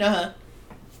ducks, Uh-huh.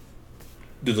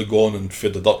 do they go on and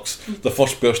feed the ducks? The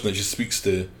first person that she speaks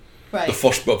to, Right. the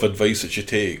first bit of advice that she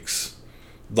takes,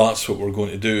 that's what we're going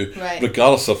to do. Right.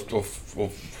 Regardless of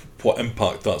what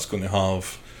impact that's going to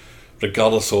have,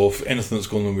 regardless of anything that's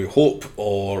going on with Hope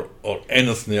or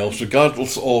anything else,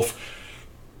 regardless of...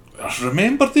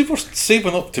 Remember, they were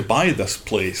saving up to buy this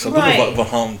place. I don't know Right. what ever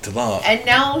happened to that. And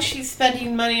now she's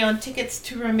spending money on tickets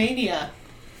to Romania.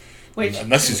 Which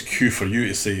And this is cue for you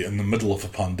to say in the middle of a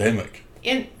pandemic.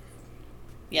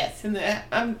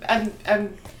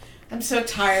 I'm so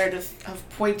tired of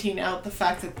pointing out the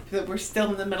fact that we're still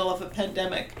in the middle of a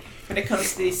pandemic when it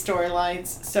comes to these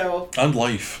storylines. So And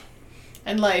life.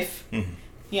 and life, Mhm.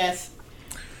 yes,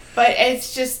 but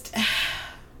it's just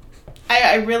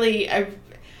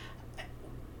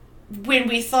when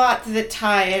we thought that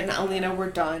Ty and Alina were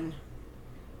done,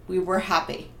 we were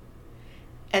happy,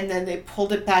 and then they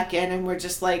pulled it back in, and we're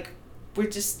just like, we're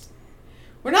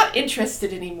not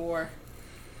interested anymore.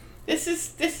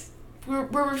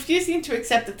 We're refusing to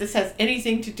accept that this has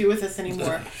anything to do with us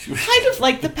anymore. Kind of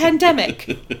like the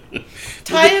pandemic.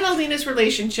 Ty and Alina's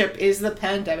relationship is the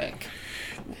pandemic.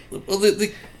 Well,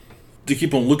 they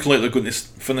keep on looking like they're going to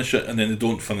finish it, and then they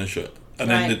don't finish it. And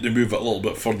then Right. they move it a little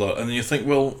bit further. And then you think,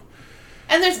 well,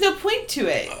 And there's no point to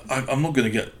it. I'm not going to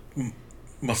get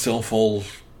myself all...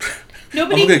 I'm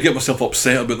Nobody, not going to get myself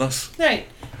upset about this. right?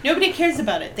 Nobody cares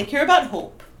about it. They care about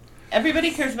Hope.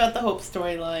 Everybody cares about the Hope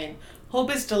storyline.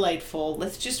 Hope is delightful.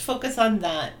 Let's just focus on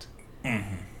that.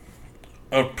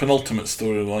 Our penultimate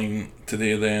storyline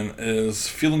today then is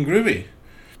Feeling Groovy.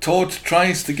 Todd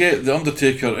tries to get the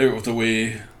Undertaker out of the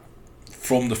way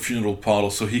from the funeral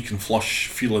parlour so he can flush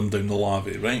Phelan down the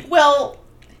lavy, right? Well,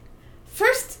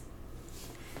 first,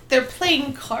 they're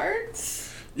playing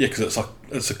cards. Yeah, because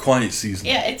it's a quiet season.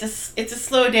 Yeah, it's a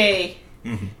slow day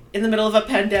in the middle of a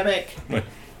pandemic. Right.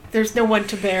 There's no one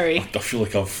to bury I feel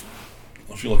like I've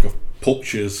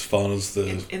poked you as far as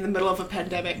the. in the middle of a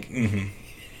pandemic. Mm-hmm.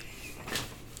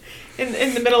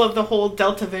 In the middle of the whole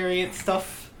Delta variant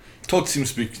stuff. Todd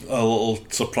seems to be a little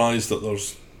surprised that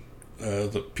there's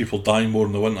that people die more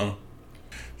in the winter.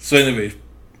 So anyway,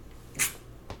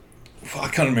 I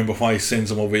can't remember why he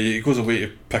sends him away. He goes away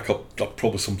to pick up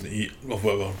probably something to eat or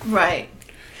whatever. Right.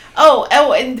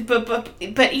 And but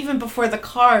even before the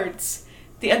cards,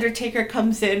 the Undertaker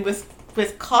comes in with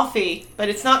coffee, but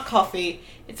it's not coffee.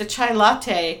 It's a chai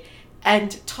latte,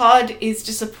 and Todd is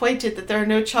disappointed that there are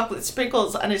no chocolate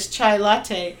sprinkles on his chai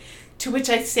latte. To which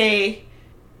I say,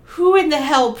 who in the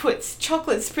hell puts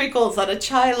chocolate sprinkles on a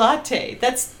chai latte?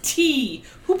 That's tea.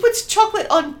 Who puts chocolate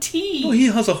on tea? Well, he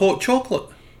has a hot chocolate.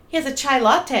 He has a chai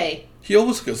latte. He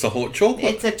always gets a hot chocolate.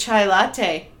 It's a chai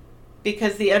latte.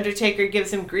 Because the Undertaker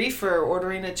gives him grief for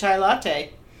ordering a chai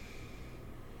latte.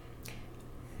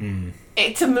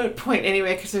 It's a moot point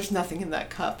anyway, because there's nothing in that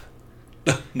cup.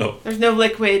 No. There's no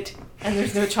liquid, and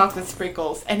there's no chocolate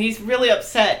sprinkles. And he's really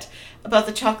upset about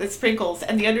the chocolate sprinkles.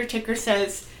 And the Undertaker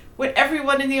says what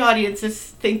everyone in the audience is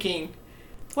thinking.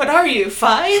 What are you,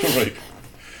 5? Right.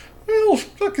 Well,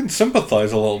 I can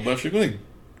sympathise a little bit. If you're going to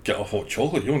get a hot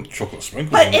chocolate, you want chocolate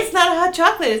sprinkles But on it. it's not a hot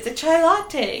chocolate, it's a chai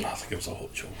latte. I think it was a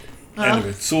hot chocolate.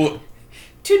 Anyway, so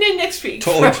Tune in next week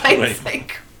Todd, for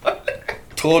Hindsight Corner.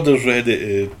 Todd is ready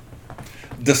to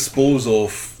dispose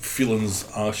of Phelan's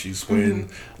ashes when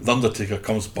the Undertaker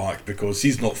comes back, because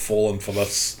he's not fallen for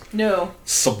this No.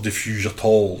 subterfuge at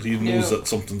all. He knows No. that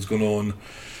something's going on.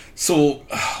 So,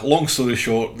 long story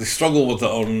short, they struggle with the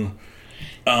urn,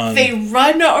 and They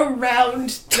run around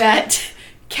that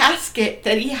casket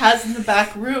that he has in the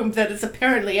back room that is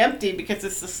apparently empty because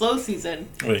it's the slow season.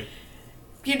 right,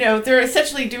 You know, they're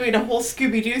essentially doing a whole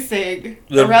Scooby-Doo thing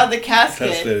They're- around the that's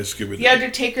casket. very Scooby-Doo. The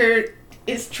Undertaker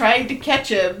is trying to catch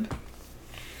him.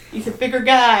 He's a bigger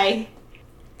guy.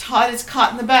 Todd is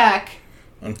caught in the back.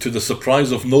 And to the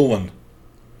surprise of no one,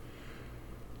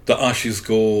 the ashes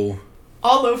go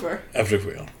All over.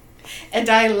 everywhere. And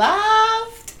I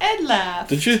laughed and laughed.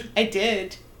 Did you? I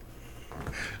did.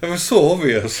 It was so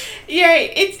obvious, Yeah,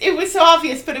 it was so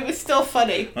obvious, but it was still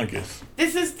funny. I guess.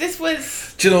 This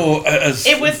was Do you know,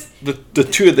 It was- the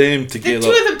two of them the together.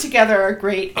 two of them together are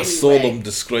great. I Anyway. saw them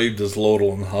described as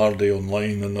Laurel and Hardy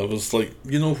online, and I was like,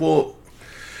 you know what?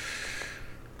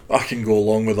 I can go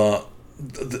along with that.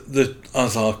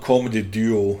 As a comedy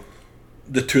duo,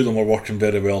 the two of them are working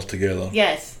very well together.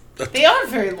 Yes, they are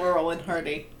very Laurel and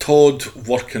Hardy. Todd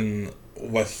working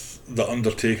with the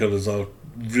Undertaker is a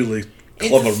really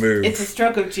clever move. It's a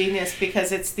stroke of genius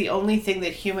because it's the only thing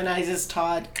that humanizes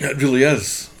Todd. It really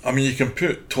is. I mean, you can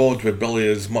put Todd with Billy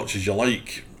as much as you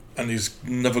like, and he's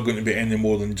never going to be any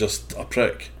more than just a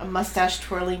prick. A mustache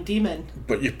twirling demon.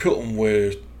 But you put him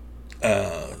with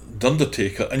the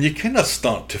Undertaker, and you kind of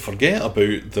start to forget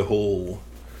about the whole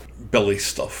Billy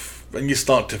stuff, and you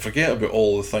start to forget about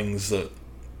all the things that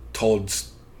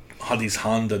Todd's had his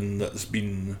hand in that's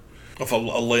been of a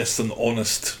less than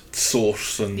honest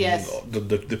source, and Yes.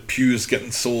 the pews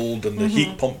getting sold, and the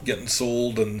heat pump getting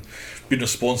sold, and being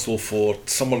responsible for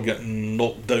Summer getting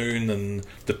knocked down, and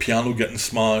the piano getting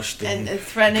smashed, And and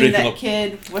threatening breaking that up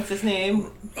kid, what's his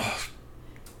name?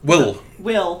 Will.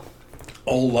 Will.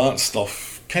 All that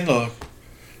stuff,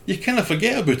 you kind of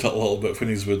forget about it a little bit when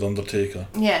he's with Undertaker.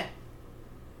 Yeah.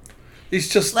 He's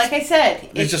just Like I said,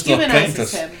 it He's just an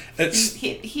humanizes apprentice. him. It's-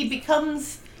 He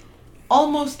becomes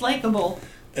almost likable.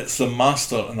 it's the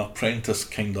master and apprentice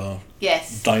kind of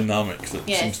Yes. dynamic that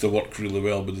Yes. seems to work really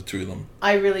well with the two of them.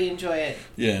 I really enjoy it.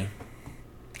 Yeah.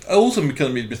 It also kind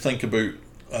of made me think about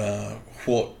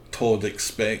what Todd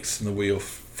expects in the way of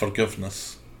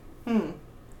forgiveness.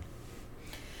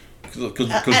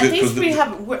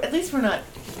 At least we're not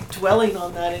dwelling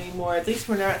on that anymore. At least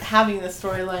we're not having the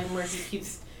storyline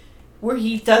where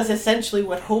he does essentially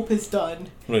what Hope has done,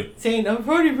 Right. saying, "I've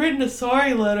already written a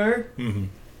sorry letter. Mm-hmm.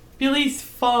 Billy's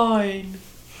fine.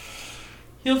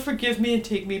 He'll forgive me and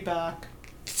take me back."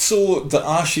 So the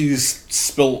ashes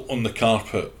spilt on the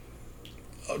carpet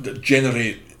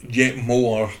generate yet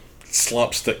more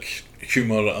slapstick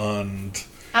humour and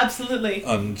Absolutely.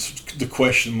 the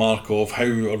question mark of how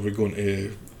are we going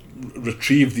to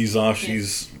retrieve these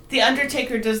ashes. The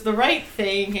Undertaker does the right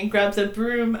thing and grabs a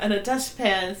broom and a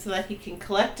dustpan so that he can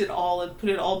collect it all and put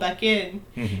it all back in.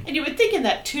 Mm-hmm. And you would think in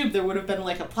that tube there would have been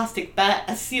like a plastic bag,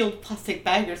 a sealed plastic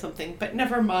bag or something, but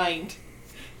never mind.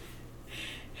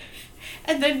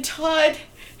 And then Todd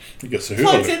He gets the Hoover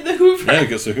plugs out. in the Hoover. Yeah, he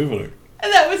gets the Hoover out.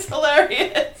 And that was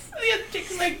hilarious. The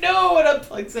Undertaker's like, no, and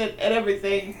unplugs it and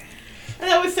everything. And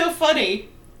that was so funny.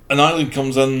 And Eileen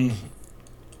comes in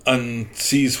and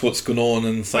sees what's going on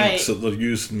and thinks Right. that they're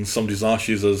using somebody's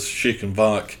ashes as shaken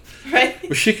back. Right?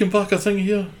 Was shaken back a thing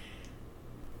here?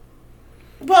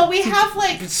 Well, we have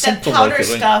like that Something powder like it,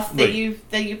 right? stuff that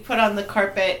Right. you put on the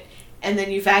carpet, and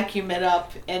then you vacuum it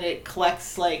up, and it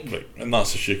collects like Right, and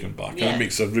that's a shaken back. And Yeah. it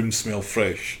makes a room smell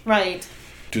fresh. right,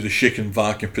 Do the shaken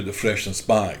back and put the freshness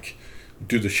back.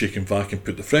 Do the shaken back and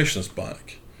put the freshness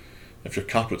back. If your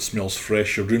carpet smells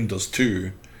fresh, your room does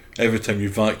too. Every time you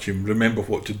vacuum, remember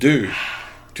what to do.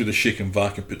 Do the shaken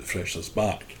back and put the freshness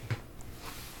back.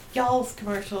 y'all's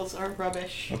commercials are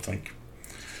rubbish I think.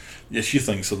 Yeah, she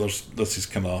thinks that this is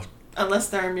kind of unless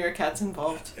there are meerkats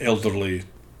involved. elderly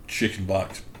shaken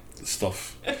back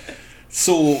stuff.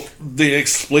 So they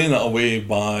explain it away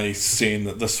by saying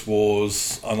that this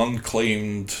was an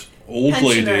unclaimed old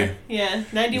lady, Pensioner, yeah,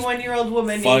 91-year-old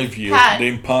woman 5 named years, Pat.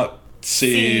 named Pat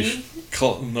C.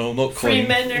 no, not Klein,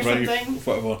 Freeman or something?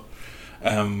 whatever.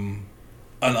 And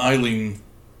Eileen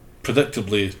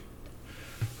predictably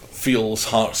feels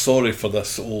heart sorry for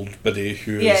this old biddy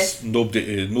who Yes. has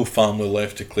no family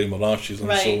left to claim her ashes, and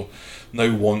Right. so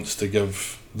now wants to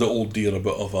give the old dear a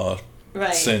bit of a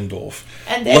Right. send off.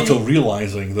 And Little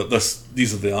realising that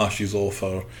these are the ashes of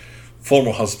her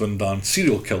former husband and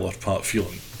serial killer Pat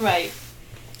Phelan. Right.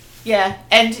 Yeah,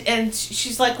 and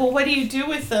she's like, well, what do you do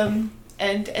with them?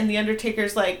 And the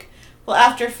Undertaker's like, well,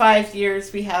 after 5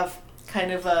 years, we have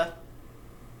kind of a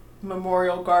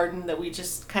memorial garden that we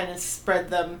just kind of spread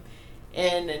them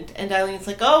in. And Eileen's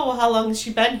like, oh, well, how long has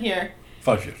she been here?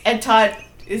 5 years. And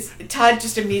Todd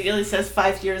just immediately says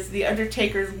 5 years. The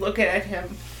Undertaker's looking at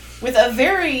him with a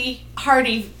very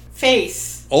hearty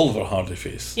face. Oliver Hardy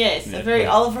face. Yes, Yeah, a very right.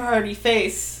 Oliver Hardy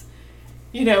face.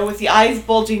 You know, with the eyes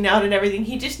bulging out and everything.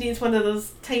 He just needs one of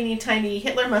those tiny, tiny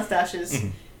Hitler mustaches.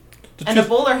 The And a tooth-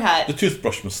 bowler hat. The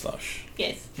toothbrush moustache.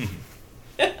 Yes.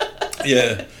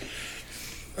 Yeah.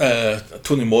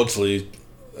 Tony Maudsley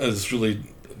is really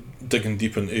digging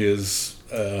deep into his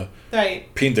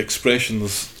Right. pained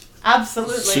expressions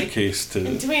Absolutely. suitcase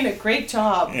And to. doing a great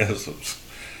job. Yes,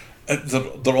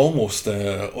 they're almost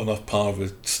on a par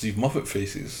with Steve Moffat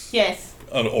faces. Yes.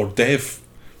 Or Dev,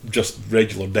 just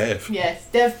regular Dev. Yes.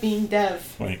 Dev being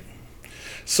Dev. Right.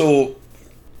 So,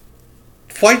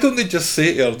 why don't they just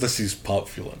say to her, this is Pat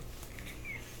Phelan?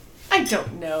 I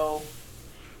don't know.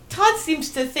 Todd seems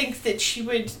to think that she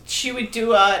would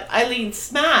do a Eileen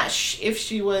smash if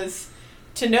she was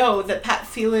to know that Pat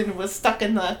Phelan was stuck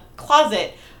in the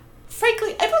closet.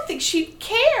 Frankly, I don't think she'd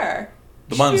care.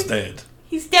 The She man's would- dead.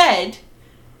 He's dead.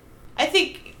 I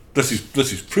think This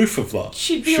is proof of that.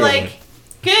 she'd be surely. like,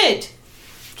 good.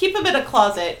 Keep him in a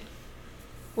closet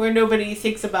where nobody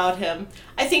thinks about him.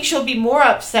 I think she'll be more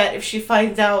upset if she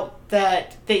finds out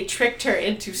that they tricked her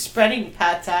into spreading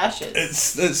Pat's ashes.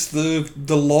 It's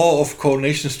the law of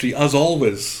Coronation Street, as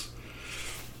always.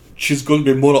 She's going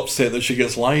to be more upset that she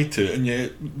gets lied to, and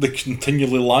yet they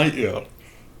continually lie to her.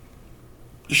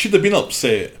 She'd have been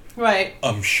upset, Right.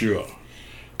 I'm sure.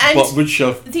 And But would she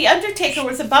have... the Undertaker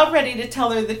was about ready to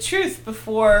tell her the truth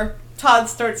before Todd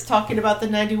starts talking about the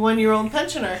 91-year-old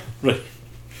pensioner. Right.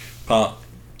 Pat,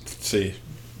 say,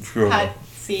 whoever. Pat,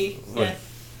 see, Right.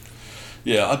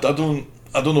 Yeah, I don't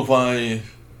know why...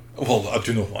 Well, I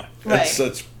do know why. Right. It's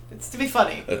It's to be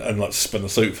funny. and let's spin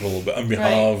this out for a little bit. And we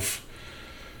Right.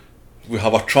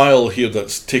 have a trial here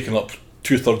that's taken up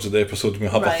 2/3 of the episode, and we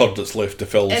have Right. a third that's left to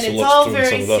fill. And so it's let's all throw in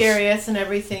very some of this. serious and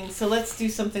everything, so let's do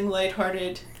something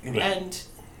lighthearted Right. and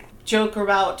joke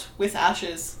about with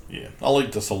ashes. Yeah, I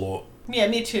like this a lot, Yeah,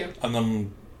 me too. and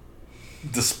I'm,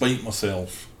 despite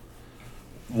myself,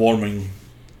 warming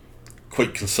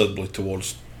quite considerably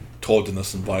towards Todd in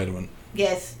this environment.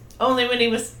 Yes. Only when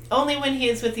he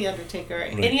is with the Undertaker.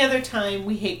 Right. Any other time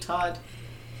we hate Todd.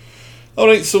 All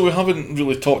right, so we haven't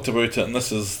really talked about it, and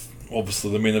this is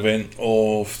obviously the main event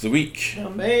of the week. The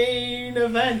main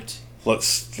event.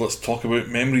 Let's talk about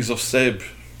memories of Seb,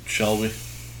 shall we?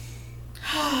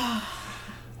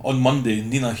 On Monday,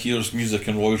 Nina hears music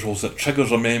in Roy's Rolls that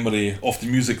triggers a memory of the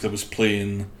music that was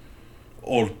playing,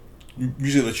 or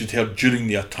music that she'd heard during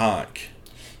the attack.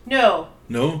 No.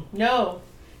 No?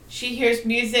 She hears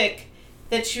music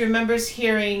that she remembers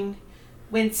hearing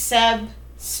when Seb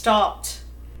stopped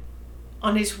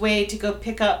on his way to go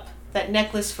pick up that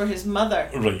necklace for his mother.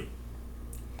 Right.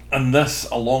 And this,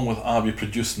 along with Abby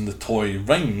producing the toy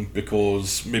ring,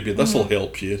 because maybe this will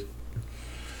help you,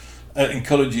 it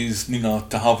encourages Nina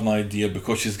to have an idea,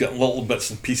 because she's getting little bits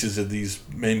and pieces of these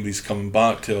memories coming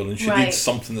back to her, and she Right. needs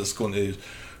something that's going to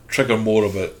trigger more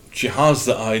of it. She has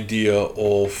the idea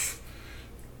of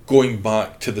going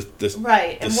back to the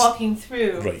Right, and this- walking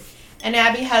through. Right. And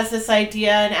Abby has this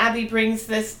idea, and Abby brings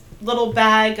this little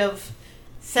bag of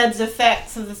Seb's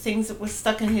effects of the things that was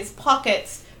stuck in his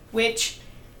pockets, which,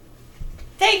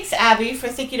 thanks, Abby, for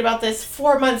thinking about this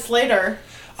 4 months later.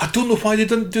 I don't know why they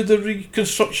didn't do the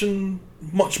reconstruction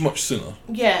much sooner.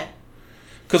 Yeah.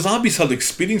 Because Abby's had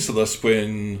experience of this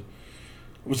when,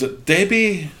 was it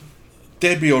Debbie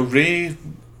or Ray?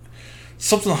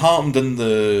 Something happened in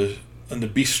the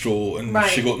bistro, and Right.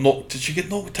 she got knocked. Did she get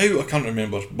knocked out? I can't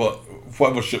remember. But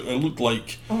whatever, it looked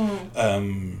like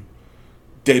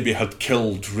Debbie had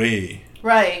killed Ray,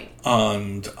 Right.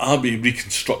 and Abby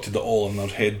reconstructed it all in her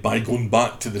head by going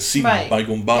back to the scene, Right. by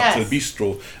going back to Yes. the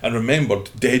bistro, and remembered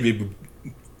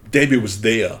Debbie was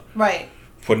there Right.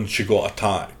 when she got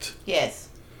attacked. Yes.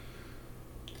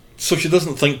 So she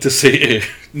doesn't think to say to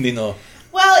Nina,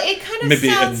 Well, it kind of Maybe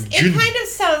in sounds. June. It kind of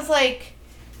sounds like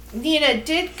Nina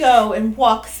did go and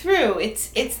walk through. It's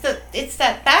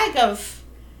that bag of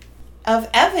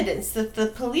evidence that the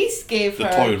police gave The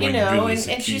her. toy You ring know, really is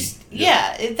the and key. she's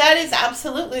that is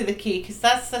absolutely the key, because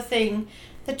that's the thing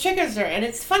that triggers her. And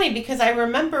it's funny because I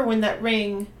remember when that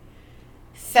ring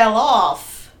fell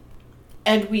off,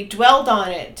 and we dwelled on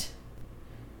it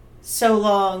so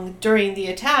long during the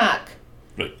attack.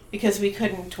 right, Because we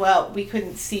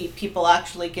couldn't see people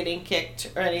actually getting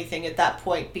kicked or anything at that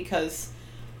point because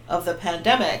of the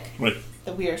pandemic right.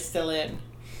 that we are still in.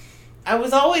 I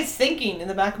was always thinking in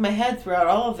the back of my head throughout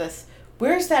all of this,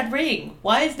 where's that ring?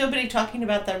 Why is nobody talking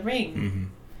about that ring? Mm-hmm.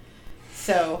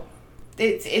 So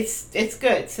it's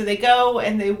good. So they go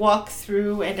and they walk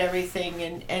through and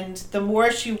everything, and the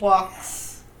more she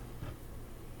walks,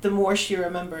 the more she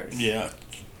remembers. Yeah.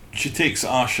 She takes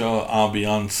Asha, Abby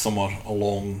and Summer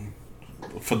along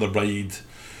for the ride.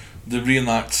 They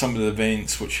reenact some of the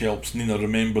events, which helps Nina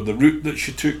remember the route that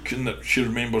she took, and that she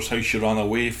remembers how she ran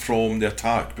away from the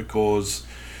attack, because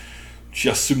she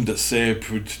assumed that Seb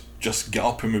would just get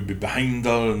up and would be behind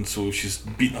her, and so she's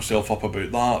beating herself up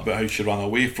about that, about how she ran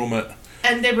away from it.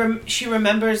 And she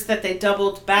remembers that they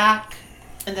doubled back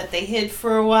and that they hid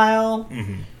for a while.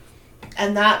 Mm-hmm.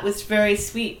 And that was very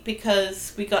sweet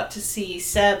because we got to see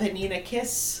Seb and Nina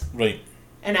kiss Right.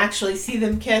 and actually see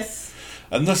them kiss.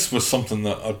 And this was something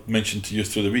that I'd mentioned to you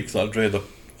through the week, that I'd read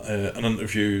an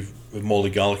interview with Molly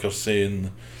Gallagher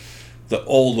saying that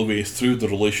all the way through the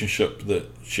relationship that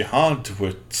she had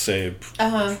with Seb,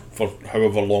 for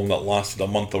however long that lasted, a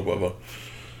month or whatever,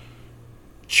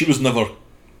 she was never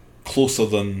closer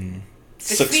than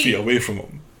 6 feet away from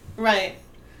him. Right.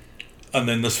 And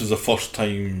then this was the first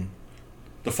time,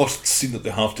 the first scene that they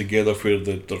have together where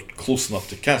they're close enough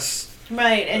to kiss.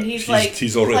 Right, and he's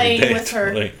He's already playing dead. with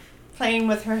her, Right. playing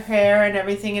with her hair and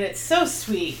everything, and it's so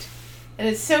sweet, and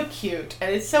it's so cute,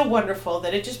 and it's so wonderful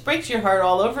that it just breaks your heart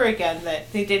all over again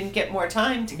that they didn't get more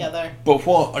time together. But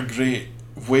what a great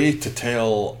way to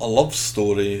tell a love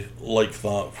story like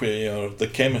that, where the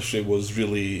chemistry was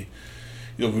really,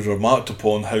 we remarked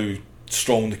upon how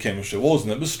strong the chemistry was,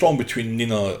 and it was strong between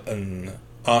Nina and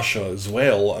Asha as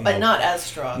well. And But not as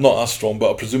strong. Not as strong,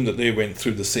 but I presume that they went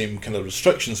through the same kind of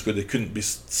restrictions where they couldn't be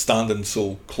standing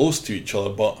so close to each other.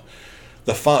 But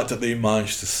the fact that they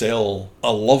managed to sell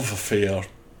a love affair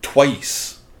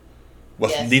twice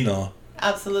with Yes. Nina,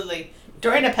 Absolutely.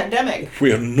 During a pandemic.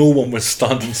 where no one was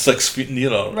standing 6 feet near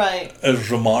her, Right.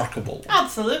 is remarkable.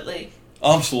 Absolutely.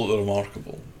 Absolutely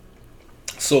remarkable.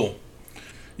 So,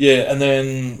 yeah, and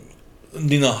then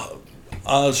Nina,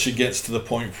 as she gets to the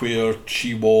point where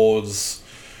she was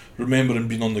remembering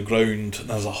being on the ground, and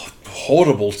there's a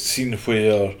horrible scene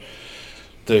where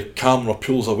the camera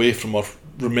pulls away from her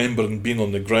remembering being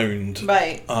on the ground,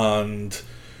 Right. and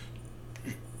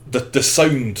the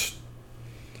sound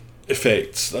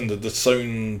effects and the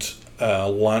sound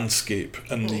landscape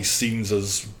in these scenes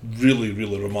is really,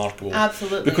 really remarkable.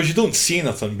 Absolutely. Because you don't see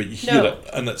anything, but you hear No. it,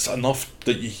 and it's enough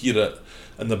that you hear it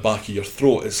in the back of your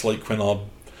throat. It's like when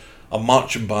a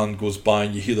marching band goes by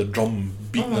and you hear the drum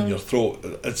beating in your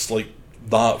throat. It's like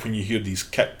that when you hear these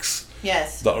kicks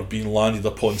Yes. that are being landed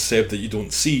upon Seb that you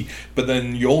don't see. But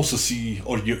then you also see,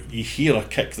 or you hear a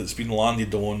kick that's been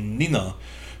landed on Nina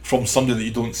from somebody that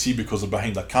you don't see because they're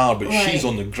behind a car, but Right. she's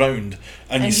on the ground,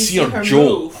 and, And you see her jaw.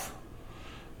 move.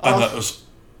 And Oh. it was,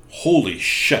 holy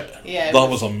shit, Yeah, it that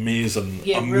was- was amazing,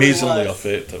 Yeah, it really amazingly was.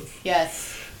 effective.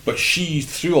 Yes. But she,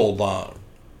 through all that,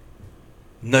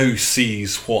 now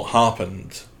sees what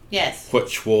happened, Yes.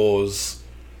 which was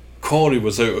Corey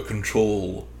was out of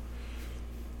control,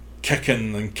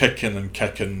 kicking and kicking and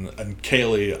kicking, and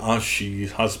Kelly, as she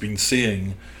has been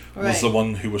saying, was Right. the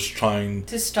one who was trying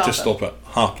To stop it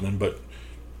happening, but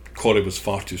Corey was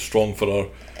far too strong for her,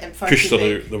 And far pushed too her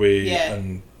big. out the way, Yeah.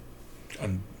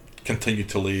 and continued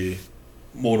to lay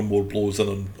more and more blows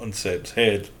in on Seb's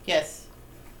head. Yes.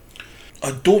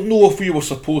 I don't know if we were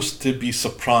supposed to be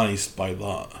surprised by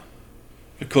that,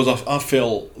 because I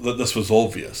felt that this was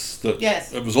obvious, that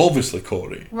Yes. it was obviously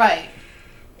Corey, Right.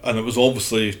 and it was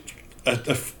obviously,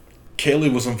 if Kelly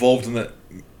was involved in it,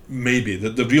 maybe.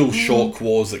 The real shock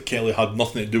was that Kelly had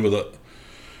nothing to do with it.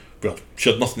 Well, she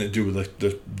had nothing to do with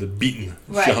the beating.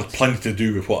 Right. She had plenty to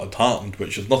do with what had happened,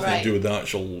 which had nothing Right. to do with the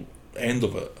actual end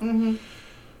of it. Mm-hmm.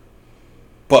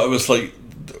 But it was like,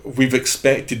 we've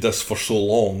expected this for so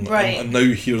long, Right. and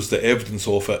now here's the evidence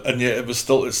of it, and yet it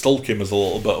still came as a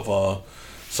little bit of a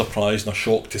surprise and a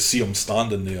shock to see him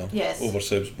standing there Yes. over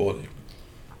Seb's body.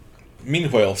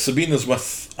 Meanwhile, Sabina's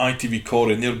with ITV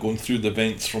Corey, and they're going through the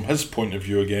events from his point of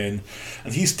view again,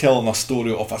 and he's telling a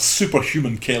story of a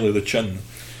superhuman Kelly the Chin,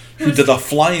 who did a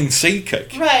flying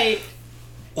sidekick, Right.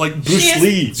 like Bruce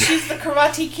Lee. She's the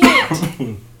Karate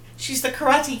Kid. She's the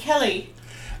Karate Kelly.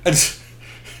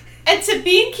 And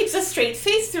Sabine keeps a straight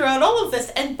face throughout all of this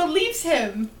and believes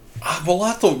him. Well,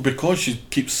 I thought because she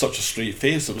keeps such a straight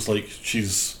face, it was like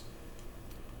she's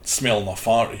smelling a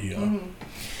fart here.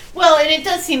 Well, and it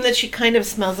does seem that she kind of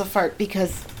smells a fart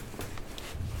because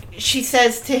she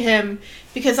says to him,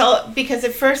 because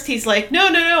at first he's like, no,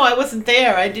 I wasn't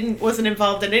there. Wasn't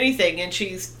involved in anything. And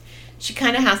she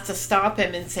kind of has to stop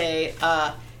him and say,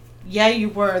 yeah, you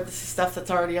were. This is stuff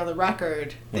that's already on the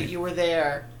record that Right. you were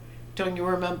there. Don't you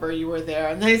remember you were there?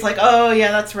 And then he's like, oh,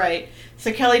 yeah, that's right.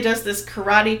 So Kelly does this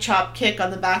karate chop kick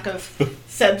on the back of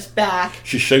Seb's back.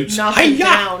 She shouts, Knock him "Hi-ya!"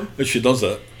 down. And she does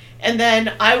it. And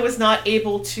then I was not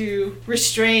able to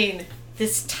restrain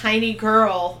this tiny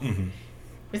girl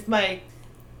with my...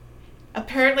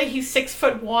 Apparently he's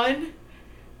 6'1".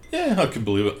 Yeah, I can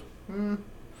believe it.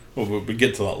 Well, we'll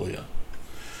get to that later.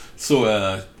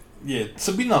 So, yeah,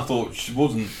 Sabina, I thought she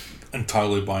wasn't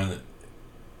entirely buying it,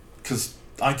 because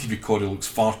ITV Corey looks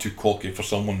far too cocky for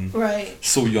someone Right.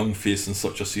 so young facing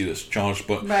such a serious charge,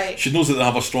 but Right. she knows that they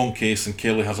have a strong case and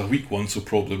Kelly has a weak one, so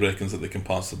probably reckons that they can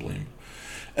pass the blame.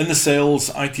 In the cells,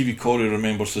 ITV Corey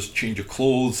remembers his change of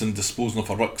clothes and disposing of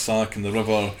a rucksack in the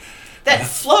river, That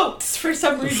floats for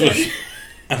some reason.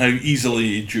 and how easily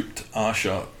he duped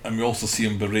Asha, and we also see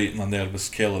him berating a nervous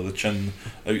Kelly the Chin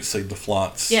outside the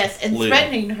flats. Yes, and later.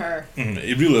 threatening her.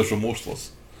 He really is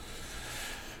remorseless.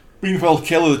 Meanwhile,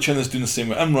 Kelly the Chin is doing the same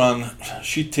with Imran.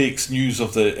 She takes news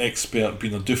of the expert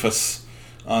being a doofus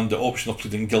and the option of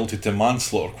pleading guilty to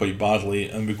manslaughter quite badly,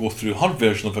 and we go through her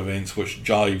version of events, which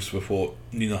jives with what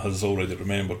Nina has already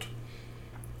remembered.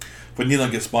 When Nina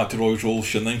gets back to Roy's role,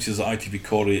 she announces that ITV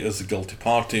Corey is the guilty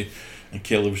party, and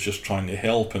Kelly was just trying to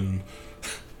help, and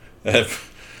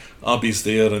Abby's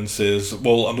there and says,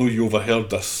 well, I know you overheard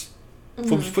this.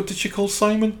 What did she call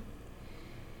Simon?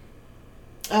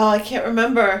 Oh, I can't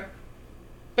remember.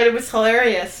 But it was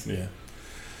hilarious. Yeah.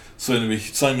 So anyway,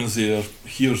 Simon's there,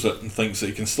 hears it and thinks that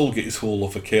he can still get his hold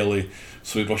off of Kelly,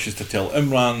 so he rushes to tell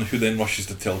Imran, who then rushes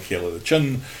to tell Kelly the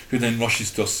Chin, who then rushes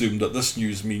to assume that this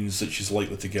news means that she's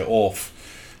likely to get off.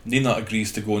 Nina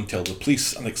agrees to go and tell the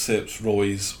police and accepts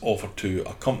Roy's offer to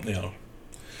accompany her.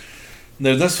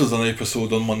 Now, this was an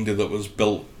episode on Monday that was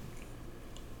built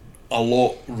a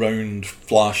lot round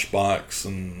flashbacks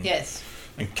and Yes.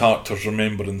 and characters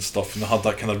remembering stuff, and they had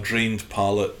that kind of drained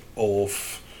palette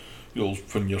of, you know,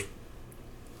 when you're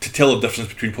to tell the difference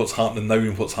between what's happening now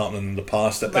and what's happening in the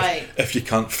past. Right. If you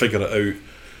can't figure it out,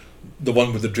 the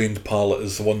one with the drained palette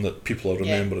is the one that people are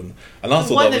Yeah. remembering. And I The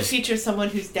thought one that that was features someone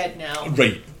who's dead now.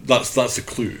 right. That's a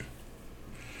clue.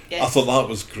 Yes. I thought that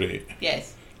was great.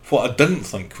 Yes. What I didn't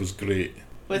think was great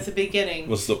Was the beginning.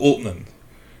 was the opening,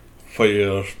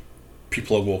 where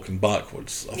people are walking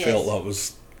backwards. I Yes. felt that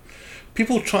was...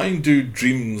 People try and do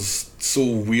dreams so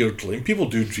weirdly, and people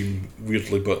do dream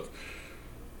weirdly, but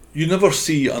you never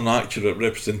see an accurate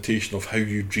representation of how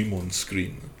you dream on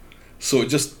screen. So it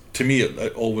just, to me,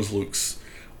 it always looks,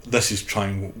 this is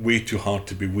trying way too hard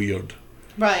to be weird.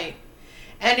 Right.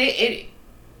 And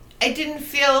I didn't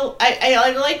feel...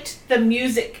 I liked the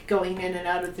music going in and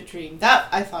out of the dream. That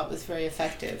I thought was very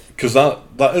effective. Because that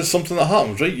is something that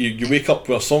happens, right? You wake up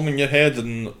with a song in your head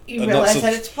and... You and realise that's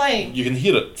that it's playing. you can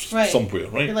hear it Right. somewhere,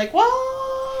 right? You're like, what?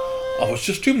 I was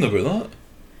just dreaming about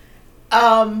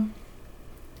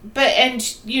But,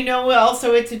 and you know,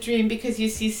 also it's a dream because you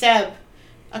see Seb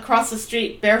across the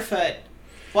street, barefoot,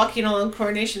 walking along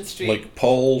Coronation Street. Like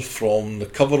Paul from the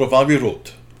cover of Abbey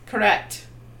Road. Correct.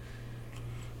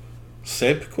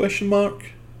 Seb, question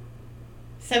mark?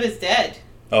 Seb is dead.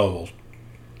 Oh, well,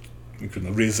 you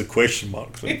couldn't raise the question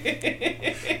mark. Right?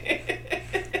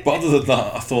 But other than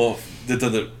that, I thought they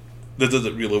did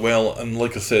it really well. And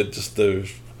like I said just now,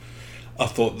 I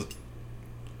thought that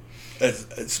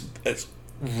it's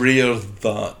rare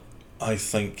that I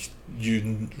think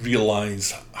you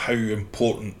realise how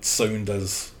important sound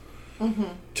is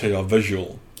to a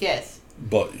visual. Yes.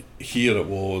 But here it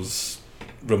was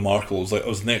remarkable. It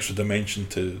was an extra dimension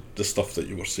to the stuff that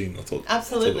you were seeing. I thought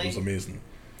Absolutely. it was amazing.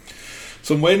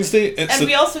 So on Wednesday, And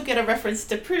we also get a reference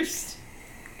to Proust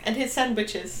and his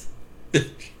sandwiches.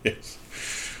 yes.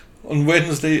 On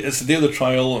Wednesday, it's the day of the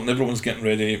trial, and everyone's getting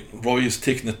ready. Roy is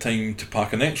taking the time to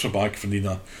pack an extra bag for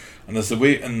Nina, and as they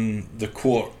wait in the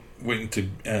court, waiting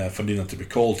for Nina to be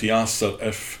called, he asks her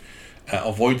if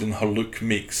avoiding her look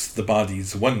makes the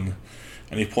baddies win.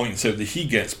 And he points out that he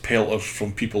gets pelters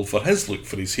from people for his look,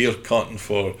 for his haircut and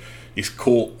for his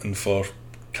coat and for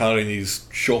carrying his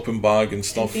shopping bag and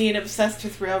stuff. And being obsessed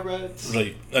with railroads.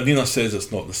 Right. And Nina says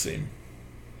it's not the same.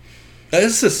 It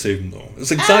is the same though.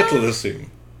 It's exactly the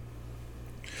same.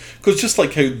 Because just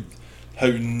like how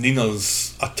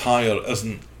Nina's attire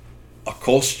isn't a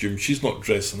costume, she's not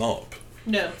dressing up.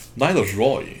 No. Neither's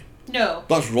Roy. No.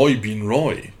 That's Roy being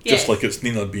Roy. Yes. Just like it's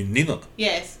Nina being Nina.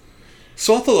 Yes.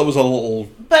 So I thought that was a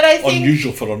little But I think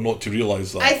unusual for her not to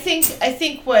realise that. I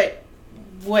think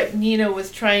what Nina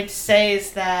was trying to say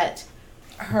is that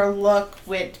her look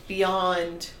went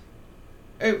beyond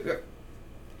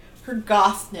her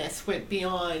gothness went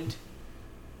beyond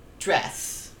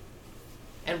dress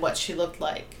and what she looked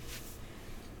like.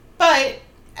 But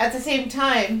at the same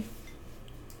time,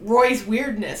 Roy's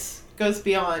weirdness goes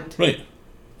beyond Right.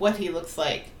 what he looks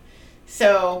like.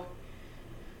 So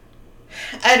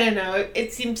I don't know.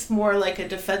 It seems more like a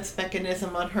defense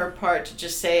mechanism on her part to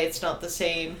just say it's not the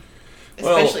same,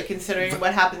 especially considering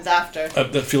what happens after.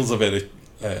 That feels a very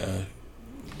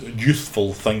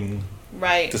youthful thing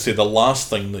Right. to say. The last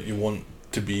thing that you want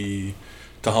to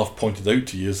have pointed out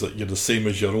to you is that you're the same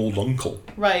as your old uncle.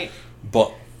 Right.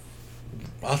 But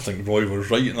I think Roy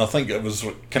was right, and I think it was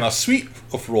kind of sweet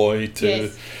of Roy to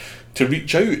Yes. to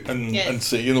reach out and, Yes. and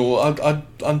say,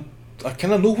 I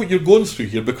kind of know what you're going through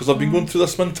here because I've been going through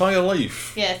this my entire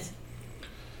life. Yes.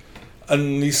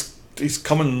 And he's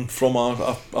coming from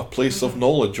a place of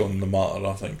knowledge on the matter,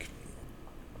 I think.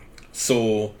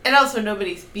 So And also,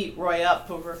 nobody's beat Roy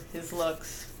up over his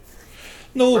looks.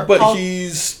 no, Or but called-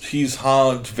 he's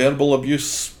had verbal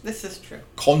abuse This is true.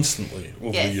 constantly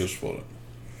over Yes. the years for it.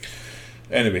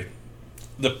 Anyway,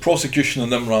 the prosecution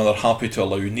and Imran are happy to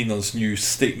allow Nina's new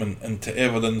statement into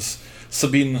evidence.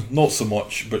 Sabine, not so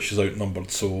much, but she's outnumbered,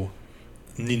 so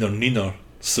Nina,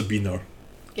 Sabina.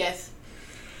 Yes.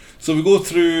 So we go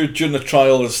through, during the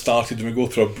trial has started, and we go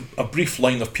through a brief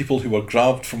line of people who were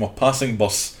grabbed from a passing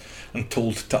bus and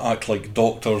told to act like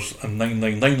doctors and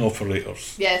 999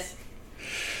 operators. Yes.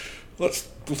 Let's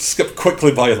skip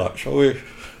quickly by that, shall we?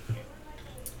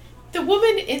 The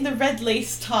woman in the red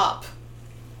lace top,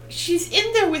 she's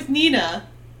in there with Nina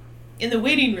in the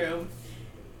waiting room,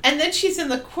 and then she's in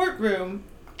the courtroom,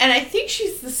 and I think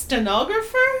she's the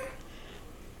stenographer,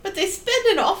 but they spend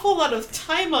an awful lot of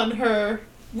time on her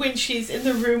when she's in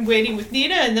the room waiting with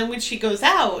Nina, and then when she goes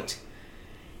out,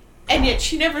 and yet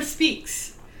she never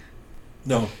speaks.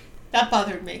 No. That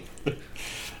bothered me.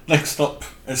 Next up,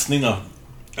 it's Nina,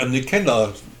 and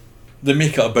they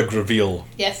make it a big reveal.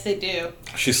 Yes, they do.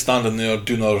 She's standing there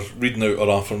reading out her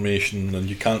affirmation, and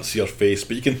you can't see her face,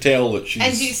 but you can tell that she's...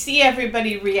 And you see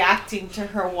everybody reacting to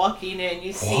her walking in.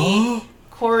 You see What?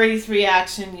 Corey's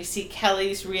reaction, you see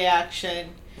Kelly's reaction.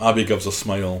 Abby gives a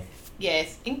smile.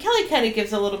 Yes, and Kelly kind of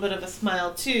gives a little bit of a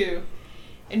smile too.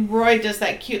 And Roy does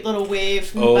that cute little wave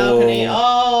from the balcony.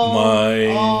 Oh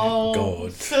my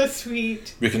God. So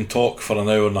sweet. We can talk for an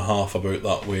hour and a half about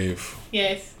that wave.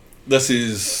 Yes. This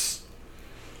is...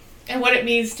 And what it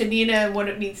means to Nina and what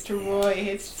it means to Roy.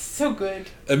 It's so good.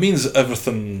 It means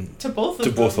everything To both of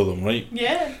to them. both of them, right?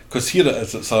 Yeah. Because here it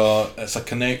is. It's a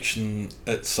connection.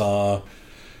 It's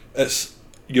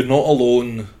you're not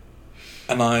alone,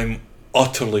 and I'm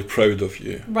utterly proud of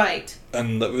you. Right.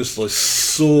 And that was like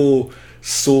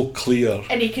so clear.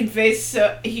 And he conveys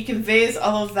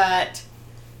all of that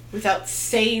without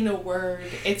saying a word.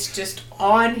 It's just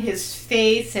on his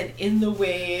face and in the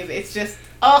wave. It's just,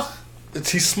 oh,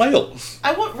 He smiles.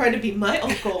 I want Roy to be my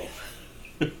uncle.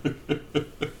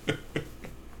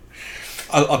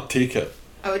 I'd take it.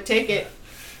 I would take it.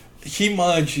 He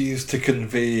manages to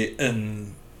convey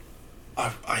in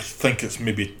I think it's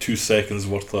maybe 2 seconds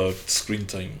worth of screen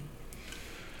time.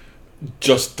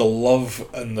 Just the love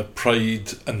and the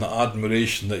pride and the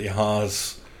admiration that he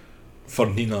has for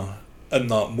Nina in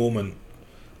that moment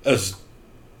is,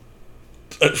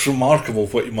 it's remarkable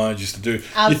what he manages to do. You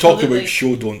talk Absolutely. about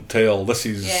show don't tell. This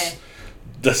is Yeah.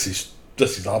 this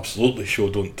is absolutely show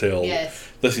don't tell. Yes.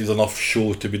 This is enough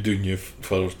show to be doing you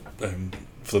for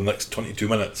the next 22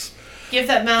 minutes. Give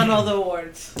that man all the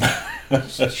awards.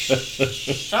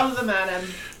 Shove them at him.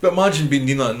 But imagine being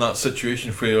Nina in that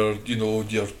situation where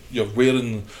you're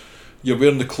wearing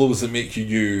the clothes that make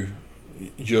you.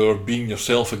 You're being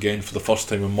yourself again for the first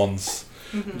time in months.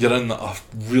 Mm-hmm. You're in a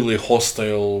really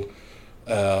hostile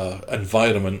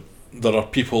environment. There are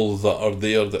people that are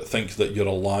there that think that you're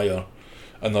a liar,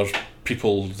 and there's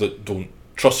people that don't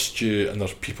trust you, and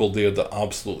there's people there that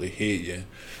absolutely hate you.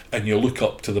 And you look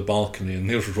up to the balcony, and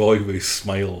there's Roy with his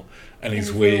smile and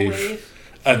his wave,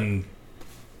 and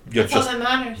you're That's all just that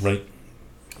matters. right.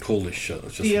 Holy shit!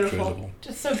 It's just Beautiful. incredible.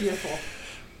 Just so beautiful.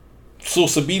 So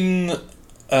Sabine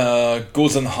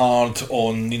goes in hard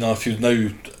on Nina, who's now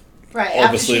Right,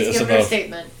 obviously after she's it's given in her her-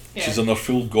 statement. Yeah. she's in her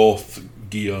full goth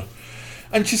gear,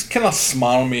 and she's kind of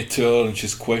smarmy to her, and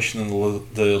she's questioning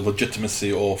the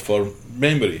legitimacy of her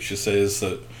memory. She says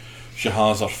that she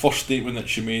has her first statement that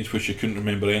she made where she couldn't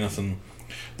remember anything.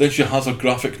 Then she has a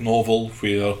graphic novel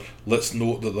where, let's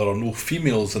note that there are no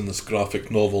females in this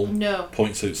graphic novel, No.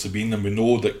 points out Sabine, and we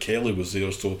know that Kelly was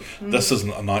there, so this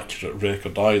isn't an accurate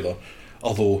record either.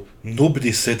 Although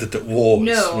nobody said that it was,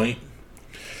 No. right?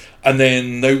 And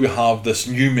then now we have this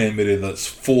new memory that's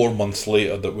 4 months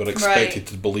later that we're expected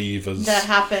to believe is... That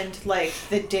happened like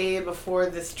the day before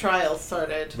this trial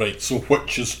started. Right, so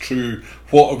which is true?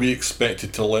 What are we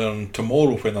expected to learn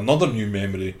tomorrow when another new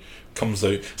memory comes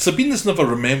out? Sabine has never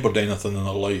remembered anything in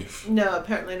her life. No,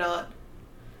 apparently not.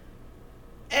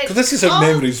 Because this is how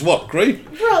memories work, right?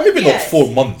 Well, Maybe yes. not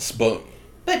 4 months, but...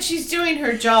 But she's doing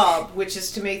her job, which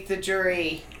is to make the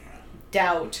jury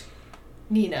doubt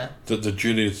Nina. The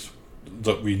juries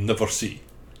that we never see.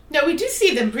 No, we do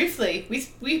see them briefly.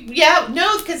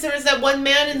 Because there was that one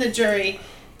man in the jury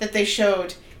that they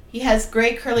showed. He has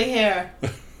grey curly hair.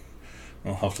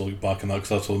 I'll have to look back on that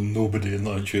because I saw nobody in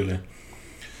that jury.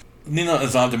 Nina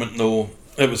is adamant, no,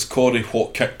 it was Corey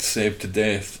what kicked Seb to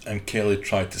death, and Kelly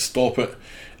tried to stop it.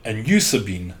 And you,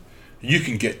 Sabine, you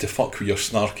can get to fuck with your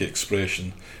snarky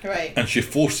expression. Right. And she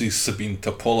forces Sabine to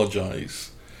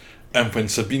apologise. And when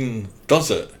Sabine does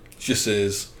it, she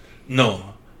says,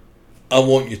 no, I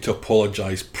want you to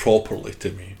apologise properly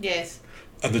to me. Yes.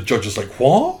 And the judge is like,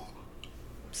 what?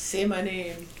 Say my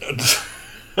name.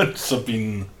 And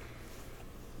Sabine,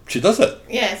 she does it.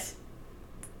 Yes.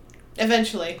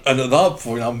 Eventually. And at that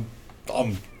point,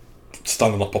 I'm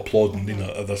standing up applauding Nina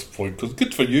at this point, because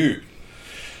good for you.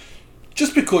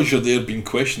 Just because you're there being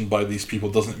questioned by these people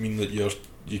doesn't mean that you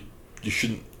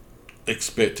shouldn't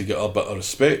expect to get a bit of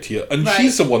respect here. And Right.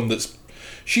 she's the one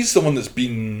that's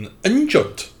been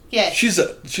injured. Yes. She's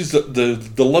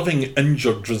the living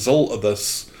injured result of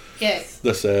this Yes.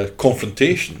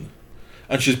 confrontation,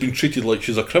 and she's been treated like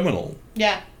she's a criminal.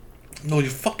 Yeah. No, you're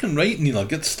fucking right, Nina.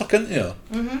 Get stuck into her.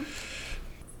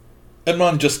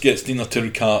 Imran just gets Nina to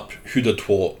recap who did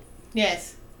what.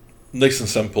 Yes. Nice and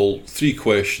simple, 3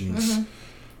 questions,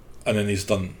 and then he's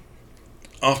done.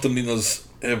 After Nina's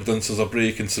evidence is a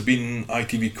break, and Sabine,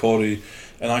 ITV Corey,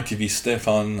 and ITV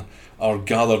Stefan are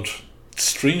gathered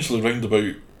strangely round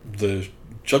about the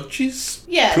judges'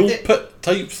 Yeah, pulpit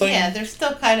type thing. Yeah, they're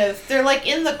still they're like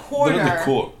in the corner. They're in the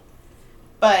court.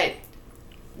 But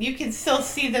you can still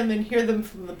see them and hear them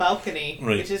from the balcony,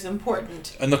 Right. which is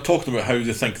important. And they're talking about how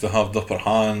they think they have the upper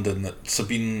hand, and that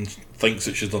Sabine thinks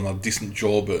that she's done a decent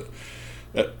job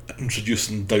at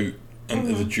introducing doubt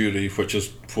into the jury, which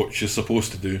is what she's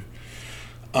supposed to do.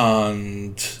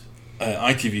 And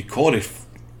ITV Corey,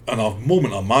 in a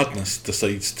moment of madness,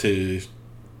 decides to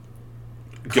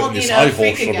get Call on his Nina a high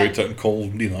freak horse about again. it and call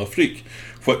Nina a freak,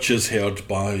 which is heard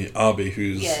by Abby,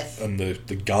 who's Yes. in the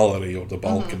gallery or the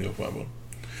balcony or whatever.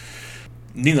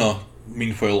 Nina,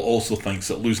 meanwhile, also thinks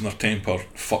that losing her temper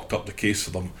fucked up the case for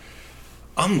them.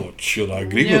 I'm not sure I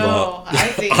agree with No, that I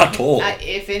think at all.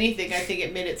 if anything, I think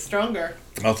it made it stronger.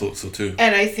 I thought so too.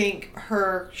 And I think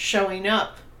her showing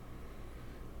up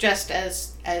just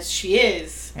as she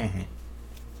is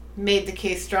made the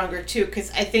case stronger too.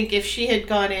 Because I think if she had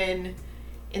gone in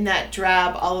that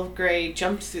drab olive grey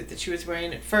jumpsuit that she was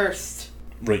wearing at first,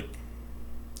 Right.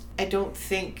 I don't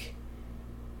think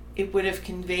it would have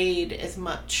conveyed as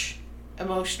much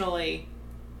emotionally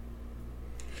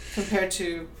compared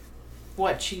to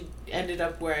what she ended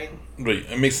up wearing. Right,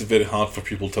 it makes it very hard for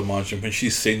people to imagine when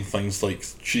she's saying things like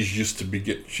she's used to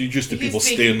people He's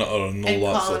staring at her and all And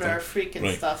that calling sort her a of freak and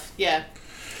Right. stuff. Yeah.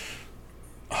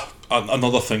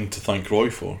 Another thing to thank Roy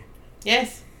for.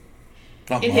 Yes.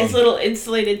 That In man. his little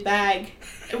insulated bag.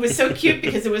 It was so cute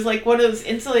because it was like one of those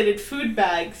insulated food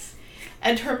bags.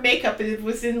 And her makeup, it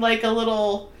was in like a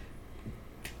little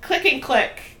click and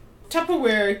click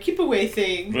Tupperware keep away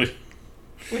thing. Right.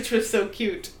 Which was so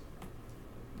cute.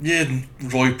 Yeah,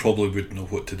 Roy probably would know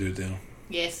what to do there.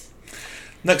 Yes.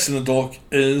 Next in the dock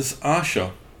is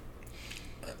Asha.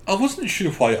 I wasn't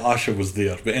sure why Asha was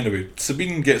there, but anyway,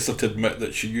 Sabine gets her to admit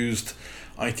that she used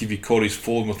ITV Corey's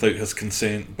phone without his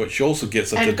consent, but she also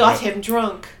gets her to And admit... got him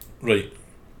drunk. Right.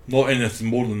 Not anything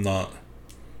more than that,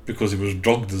 because he was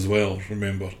drugged as well,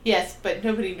 remember? Yes, but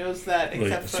nobody knows that Right,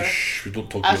 except so for shh, we don't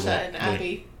talk about Asha that. and Right.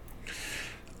 Abby.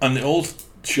 And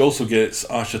she also gets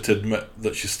Asha to admit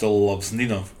that she still loves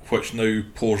Nina, which now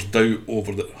pours doubt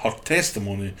over her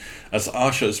testimony, as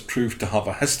Asha is proved to have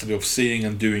a history of saying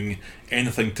and doing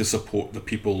anything to support the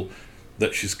people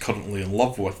that she's currently in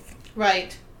love with.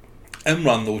 Right.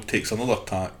 Imran, though, takes another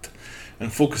tact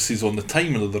and focuses on the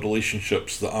timing of the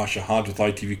relationships that Asha had with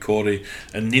ITV Corey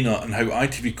and Nina, and how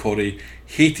ITV Corey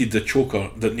hated the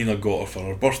choker that Nina got her for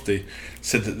her birthday,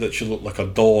 said that she looked like a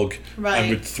dog Right. and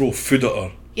would throw food at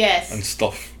her Yes. and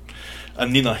stuff.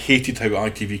 And Nina hated how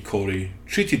ITV Corey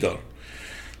treated her.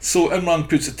 So Imran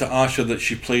puts it to Asha that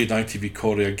she played ITV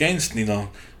Corey against Nina,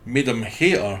 made him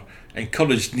hate her,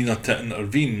 encouraged Nina to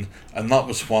intervene, and that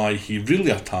was why he really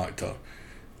attacked her.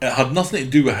 It had nothing to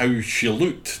do with how she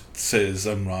looked, says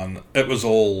Imran. It was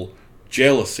all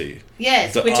jealousy.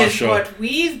 Yes, that which is Asha- what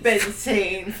we've been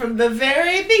saying from the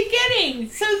very beginning.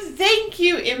 So thank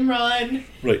you, Imran.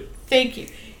 Right. Thank you.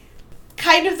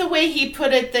 Kind of the way he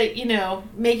put it, that,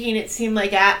 making it seem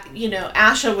like,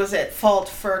 Asha was at fault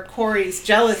for Corey's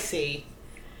jealousy.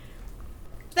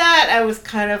 That I was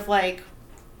kind of like,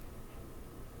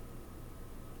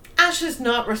 Asha's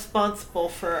not responsible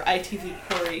for ITV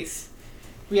Corey's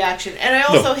reaction. And I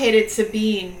also hated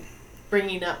Sabine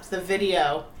bringing up the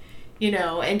video,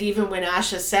 and even when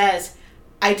Asha says,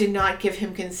 I did not give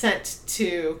him consent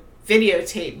to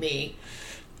videotape me.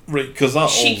 Right, because that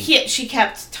She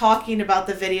kept talking about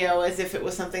the video as if it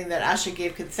was something that Asha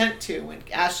gave consent to, when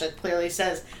Asha clearly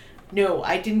says, no,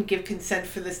 I didn't give consent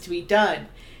for this to be done.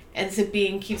 And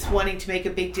Sabine keeps wanting to make a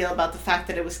big deal about the fact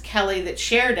that it was Kelly that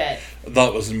shared it.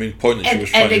 that was the main point that she And, was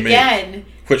trying and to again, make.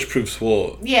 Which proves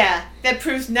what? yeah, that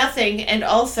proves nothing. And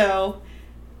also,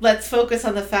 let's focus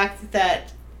on the fact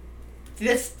that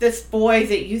this boy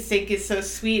that you think is so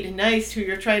sweet and nice, who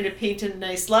you're trying to paint in a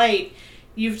nice light,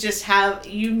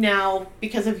 you now,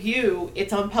 because of you,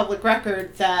 it's on public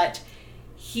record that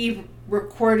he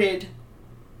recorded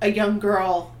a young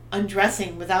girl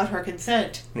undressing without her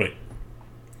consent. Right.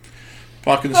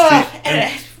 Back in the street.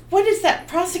 And what is that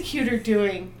prosecutor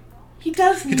doing? He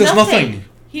does nothing.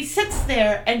 He sits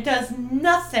there and does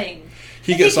nothing.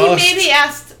 He I gets think asked. He maybe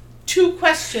asked 2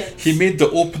 questions. He made the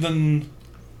opening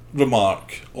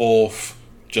remark of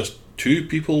just 2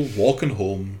 people walking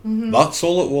home. Mm-hmm. That's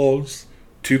all it was.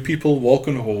 2 people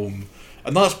walking home.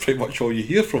 And that's pretty much all you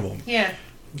hear from him. Yeah.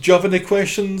 Do you have any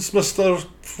questions, Mr.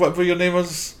 whatever your name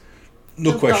is?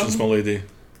 No No questions, problem. my lady.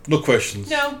 No questions.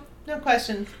 No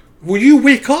questions. Will you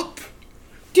wake up?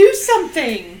 Do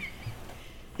something.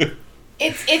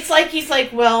 It's like he's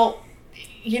like, well,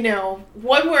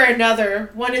 one way or another,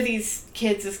 one of these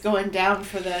kids is going down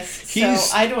for this, so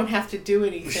I don't have to do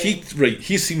anything.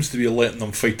 He seems to be letting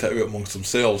them fight it out amongst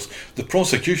themselves. The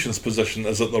prosecution's position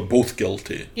is that they're both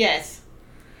guilty. Yes.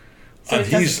 So And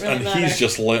it doesn't he's really matter.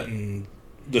 just letting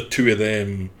the 2 of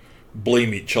them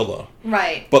blame each other.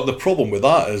 Right. But the problem with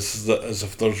that is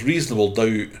if there's reasonable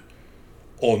doubt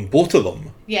on both of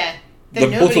them, Yeah. then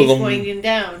Then both of nobody's them going in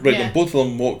down. right, Yeah. then both of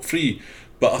them walk free.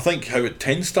 But I think how it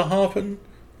tends to happen,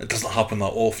 it doesn't happen that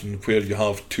often, where you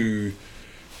have 2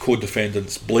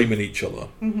 co-defendants blaming each other.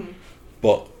 Mm-hmm.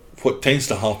 But what tends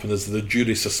to happen is the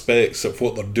jury suspects that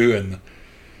what they're doing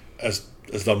is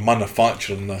they're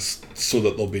manufacturing this so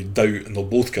that there'll be doubt and they'll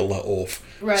both get let off.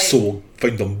 Right. So we'll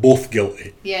find them both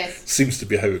guilty. Yes. Seems to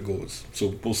be how it goes.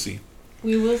 So we'll see.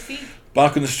 We will see.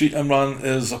 Back on the street, Imran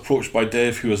is approached by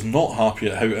Dev, who is not happy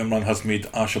at how Imran has made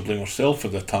Asha blame herself for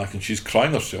the attack, and she's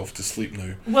crying herself to sleep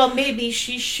now. Well, maybe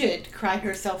she should cry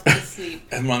herself to sleep.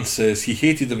 Imran says he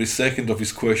hated every second of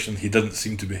his question. He didn't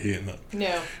seem to be hating it.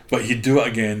 No. But he'd do it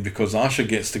again because Asha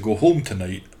gets to go home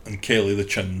tonight and Kelly the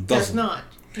Chin Does doesn't. not.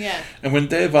 Yeah. And when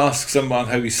Dev asks Imran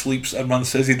how he sleeps, Imran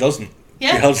says he doesn't.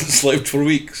 Yeah. He hasn't slept for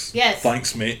weeks. Yes.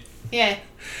 Thanks, mate. Yeah.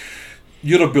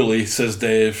 You're a bully, says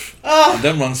Dev. Oh. And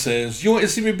Imran says, you want to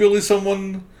see me bully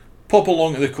someone? Pop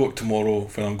along to the court tomorrow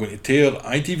when I'm going to tear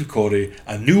ITV Corey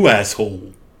a new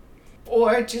asshole.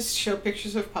 Or just show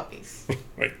pictures of puppies.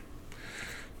 Right.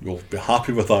 You'll be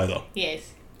happy with either.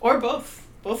 Yes. Or both.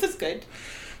 Both is good.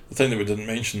 The thing that we didn't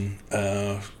mention,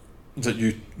 that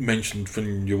you mentioned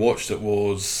when you watched it,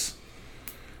 was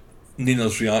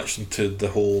Nina's reaction to the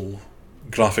whole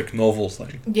graphic novel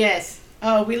thing. Yes.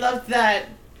 Oh, we loved that.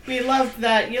 We loved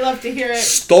that. You love to hear it.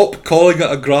 Stop calling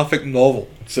it a graphic novel,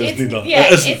 says Nina. Yeah,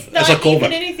 It isn't. it's not a comic.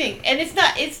 even anything. And it's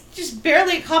not, it's just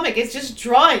barely a comic. It's just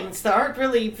drawings. There aren't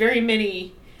really very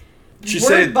many She word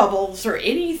said- bubbles or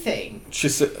anything. She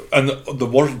said, and the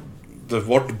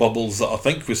word bubbles that I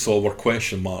think we saw were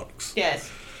question marks.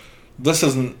 Yes. This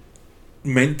isn't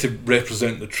meant to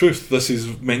represent the truth. This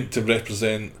is meant to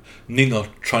represent Nina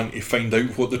trying to find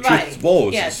out what the truth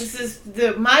was. Yes, this is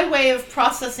my way of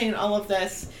processing all of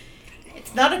this.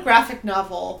 It's not a graphic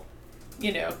novel.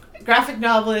 You know, graphic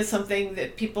novel is something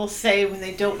that people say when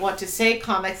they don't want to say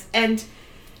comics, and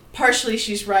partially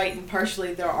she's right, and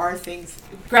partially there are things.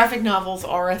 Graphic novels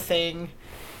are a thing.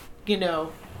 You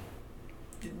know,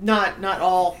 not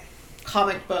all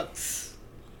comic books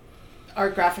are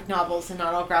graphic novels, and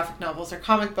not all graphic novels are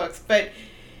comic books. But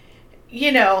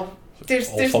you know, there's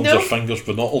All thumbs no are fingers,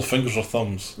 but not all fingers are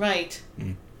thumbs. right.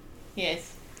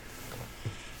 Yes.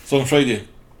 So on Friday,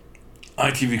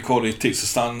 ITV Corey takes a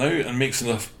stand now and makes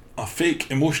a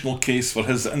fake emotional case for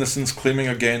his innocence, claiming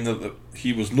again that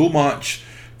he was no match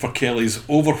for Kelly's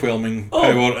overwhelming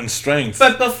power and strength.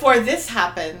 But before this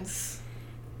happens,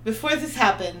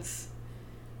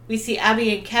 we see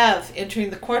Abby and Kev entering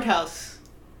the courthouse.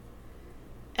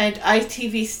 And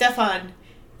ITV Stefan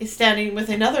is standing with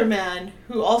another man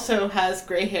who also has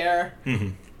grey hair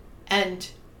and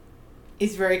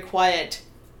is very quiet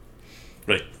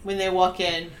Right. when they walk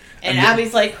in. And And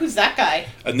Abby's like, who's that guy?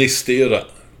 And they stare at,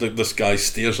 this guy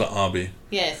stares at Abby,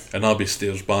 Yes. and Abby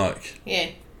stares back. Yeah.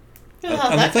 Who the And,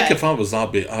 hell's and I that think guy? if I was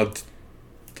Abby,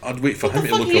 I'd wait for What him the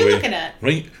to fuck look are you away. looking at?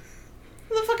 Right,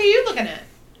 Who the fuck are you looking at?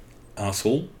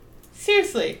 asshole.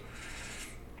 Seriously.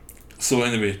 So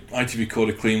anyway, ITV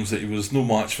Corey claims that he was no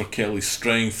match for Kelly's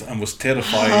strength and was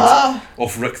terrified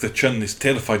of Rick the Chin. He's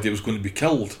terrified he was going to be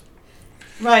killed.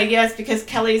 Right, yes, because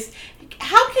Kelly's...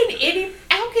 How can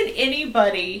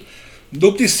anybody...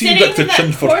 Nobody's seen Sitting Rick the in that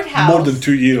Chin for courthouse. more than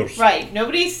 2 years. Right,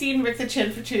 nobody's seen Rick the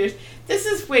Chin for 2 years. This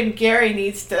is when Gary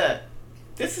needs to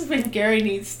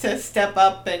step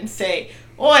up and say,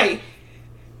 "Oi,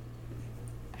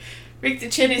 Rick the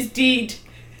Chin is deed."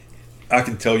 I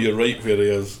can tell you right where he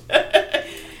is.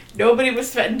 Nobody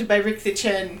was threatened by Rick the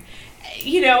Chin.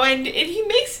 You know, and he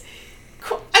makes...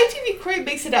 ITV Corey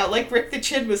makes it out like Rick the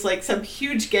Chin was like some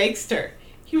huge gangster.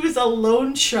 He was a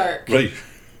loan shark. Right.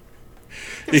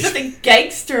 There's nothing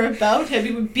gangster about him.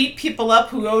 He would beat people up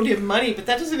who owed him money, but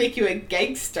that doesn't make you a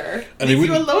gangster. And It he makes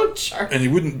you a wouldn't- loan shark. And he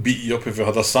wouldn't beat you up if you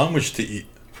had a sandwich to eat.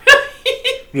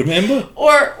 Remember?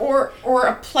 or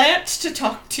a plant to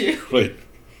talk to. Right.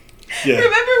 Yeah.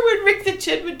 Remember when Rick the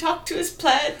Chin would talk to his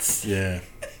plants? Yeah.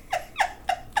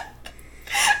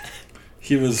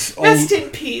 He was all Rest in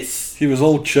peace. he was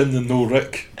all chin and no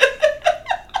Rick.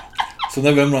 So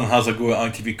now Imran has a go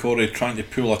at ITV Corey trying to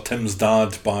pull a Tim's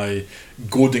dad by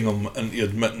goading him into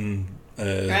admitting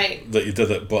Right. that he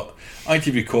did it. But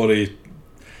ITV Corey,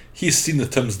 he's seen the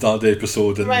Tim's dad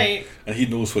episode and, Right. and he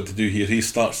knows what to do here. He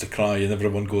starts to cry and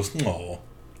everyone goes, "Aw."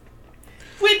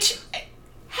 Which,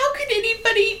 how could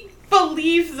anybody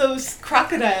believe those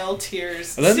crocodile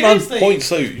tears? And then Seriously. man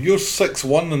points out, you're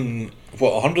 6'1" and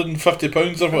what, 150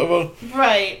 pounds or whatever?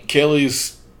 Right,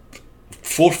 Kelly's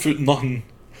 4 foot nothing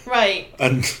right.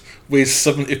 and weighs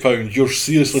 70 pounds. You're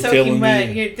seriously Soaking telling wet.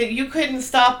 me That you couldn't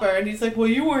stop her. And he's like, well,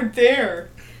 you weren't there.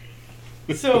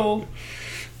 So...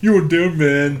 you were there,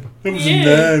 man. That was a Yeah,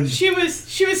 man. she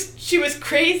was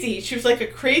crazy. She was like a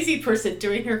crazy person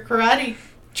doing her karate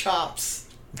chops.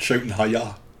 Shouting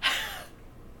hiya.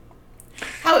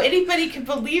 How anybody could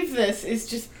believe this is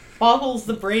just boggles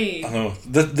the brain. I know.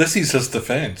 This is his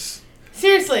defence.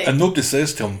 Seriously. And nobody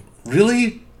says to him,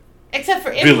 really? Except for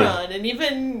Really? Imran, and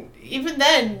even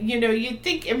then, you know, you'd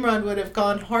think Imran would have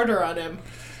gone harder on him.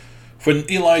 When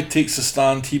Eli takes the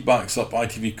stand, he backs up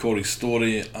ITV Corey's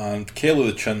story, and Kelly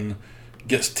the Chin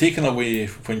gets taken away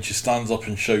when she stands up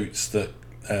and shouts that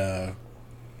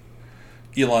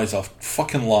Eli's a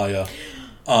fucking liar,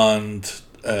 and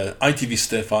ITV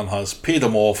Stefan has paid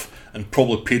him off and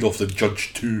probably paid off the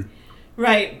judge too.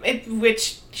 Right,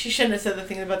 which she shouldn't have said the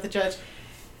thing about the judge.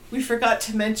 We forgot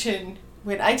to mention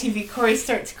when ITV Corey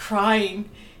starts crying,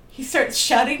 he starts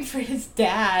shouting for his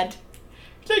dad.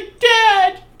 He's like,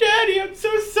 Dad! Daddy, I'm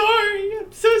so sorry.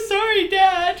 I'm so sorry,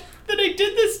 Dad, that I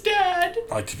did this, Dad.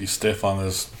 ITV Stefan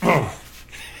is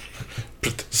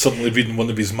suddenly reading one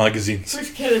of his magazines.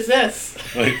 Which kid is this?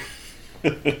 Right.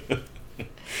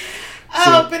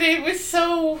 Oh, but it was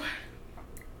so...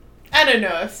 I don't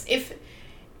know.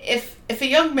 If a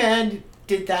young man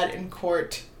did that in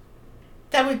court,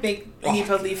 that would make me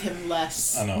believe him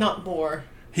less, I know. not more.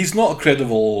 He's not a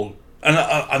credible... And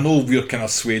I know we're kind of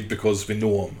swayed because we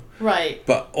know him. Right.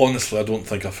 But honestly, I don't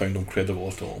think I found him credible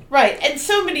at all. Right. And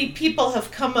so many people have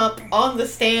come up on the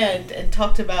stand and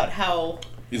talked about how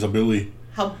He's a bully.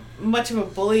 much of a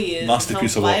bully he is, Nasty and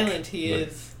piece how of work. violent he Right.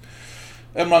 is.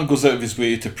 Imran goes out of his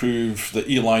way to prove that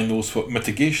Eli knows what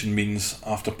mitigation means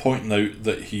after pointing out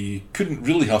that he couldn't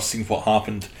really have seen what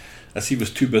happened as he was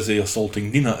too busy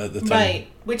assaulting Nina at the time. Right.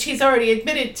 Which he's already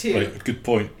admitted to. Right, good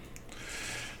point.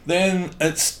 Then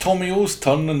it's Tommy O's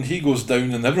turn and he goes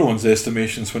down in everyone's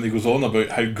estimations when he goes on about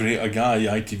how great a guy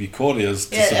ITV Corey is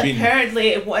to Yeah, Sabine.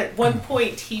 apparently at one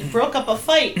point he broke up a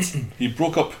fight. He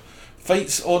broke up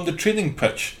fights on the training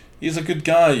pitch. He's a good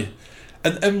guy.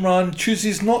 And Imran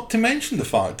chooses not to mention the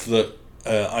fact that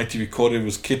ITV Corey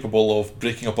was capable of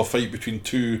breaking up a fight between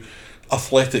two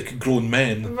athletic grown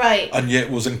men. Right. And yet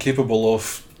was incapable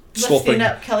of Lifting stopping.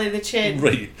 up Kelly the Chin.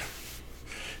 Right.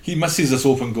 He misses this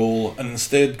open goal and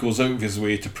instead goes out of his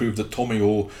way to prove that Tommy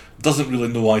O doesn't really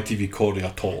know ITV Corey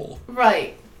at all.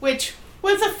 Right. Which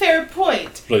was a fair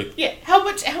point. Right. Yeah. How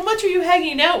much are you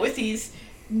hanging out with these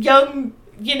young,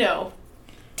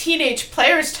 teenage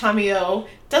players, Tommy O?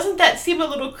 Doesn't that seem a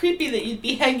little creepy that you'd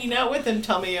be hanging out with him,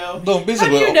 Tommy O? No, How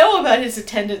basically, do you know about his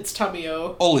attendance, Tommy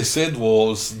O? all he said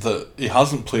was that he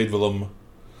hasn't played with him.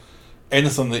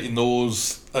 Anything that he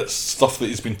knows, it's stuff that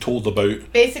he's been told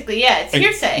about. Basically, yeah, it's And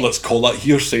hearsay. let's call that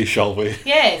hearsay, shall we?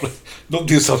 Yes.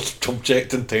 Nobody's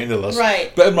objecting to any of this.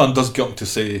 Right. But Imran does get him to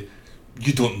say,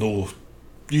 you don't know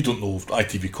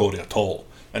ITV Corey at all.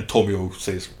 And Tommy O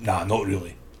says, nah, not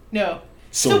really. No.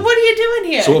 So- So what are you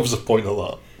doing here? So what was the point of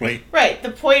that, right? Right.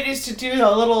 The point is to do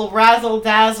a little razzle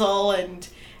dazzle, and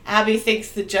Abby thinks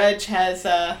the judge has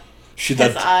She His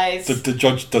did. eyes. The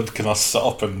judge did kind of sit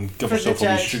up and give For the herself a wee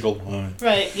judge. shiggle. Aye.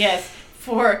 right. Yes,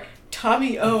 for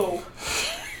Tommy O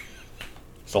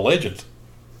He's a legend.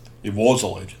 He was a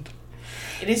legend.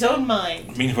 in his own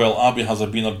mind. Meanwhile, Abby has a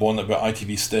beaner bonnet about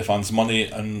ITV Stefan's money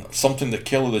and something that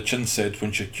Kelly the Chin said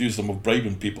when she accused him of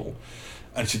bribing people.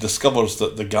 And she discovers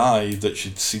that the guy that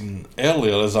she'd seen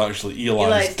earlier is actually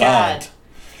Eli's dad.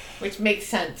 Which makes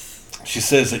sense. She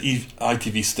says that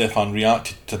ITV Stefan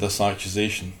reacted to this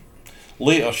accusation.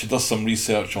 Later, she does some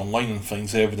research online and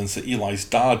finds evidence that Eli's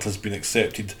dad has been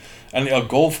accepted into a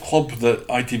golf club that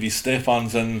ITV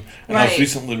Stefan's in and has Right.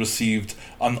 recently received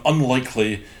an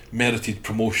unlikely merited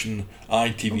promotion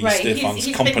at ITV Right. Stefan's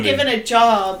He's company. been given a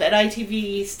job at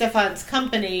ITV Stefan's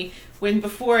company when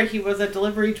before he was a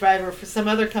delivery driver for some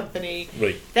other company.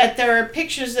 Right. That there are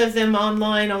pictures of them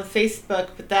online on Facebook,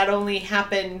 but that only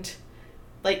happened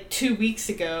like 2 weeks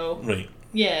ago. Right.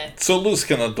 Yeah. So it looks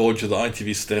kind of dodgy that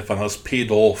ITV Stefan has paid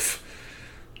off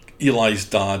Eli's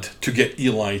dad to get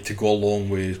Eli to go along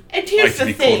with And here's the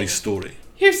ITV thing. Corey's story.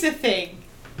 Here's the thing.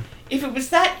 If it was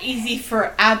that easy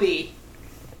for Abby,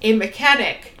 a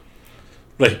mechanic,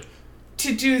 Right.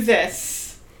 to do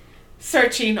this,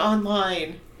 searching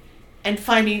online and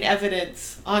finding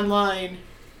evidence online,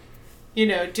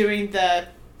 doing the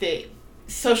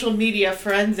social media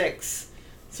forensics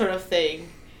sort of thing.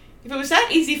 If it was that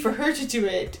easy for her to do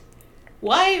it,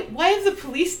 why have the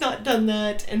police not done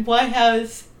that, and why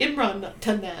has Imran not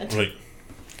done that? Right.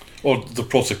 Or the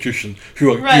prosecution,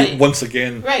 who are Right. who, once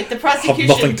again, Right, the prosecution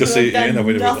nothing to who say have done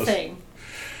anyway about this. nothing.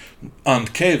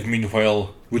 and Kev,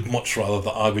 meanwhile, would much rather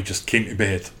that Abby just came to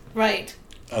bed. Right.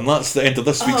 And that's the end of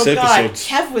this week's Oh God, episodes.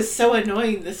 Kev was so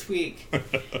annoying this week.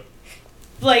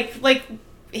 like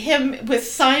him with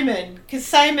Simon, because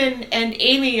Simon and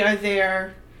Amy are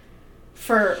there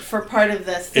for part of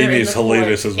this. They're in Amy's the court.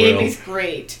 hilarious as well. Amy's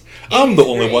great. I'm Amy's the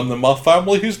only great. one in my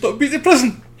family who's not been to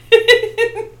prison.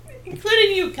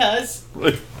 Including you, cuz.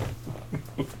 Right.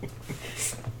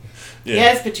 Yeah.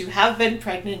 Yes, but you have been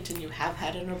pregnant and you have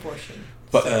had an abortion.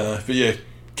 But yeah,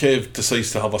 Kev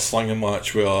decides to have a slanging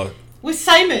match with a With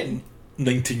Simon.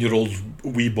 19-year-old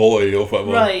wee boy or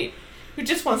whatever. Right. Who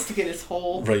just wants to get his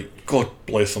hole. Right. God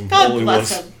bless him. God All he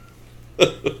bless was.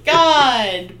 him.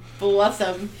 God bless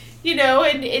him.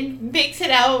 And makes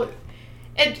it out.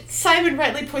 And Simon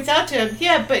rightly points out to him,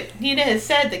 yeah, but Nina has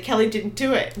said that Kelly didn't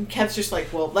do it. And Kev's just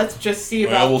like, well, let's just see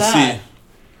about Well, we'll that.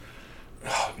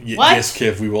 see. What? Yes,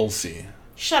 Kev, we will see.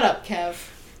 Shut up, Kev.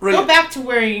 Right. Go back to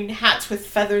wearing hats with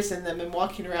feathers in them and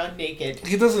walking around naked.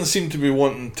 He doesn't seem to be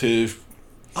wanting to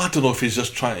I don't know if he's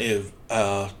just trying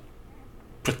to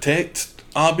protect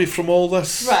Abby from all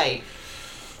this. Right.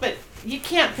 But you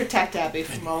can't protect Abby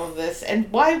from all of this.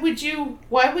 And why would you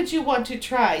want to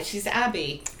try? She's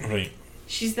Abby. Right.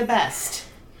 She's the best.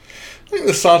 I think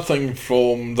the sad thing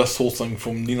from this whole thing,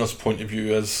 from Nina's point of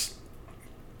view, is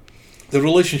the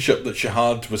relationship that she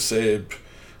had with Seb,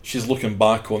 she's looking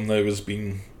back on now as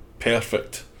being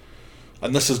perfect.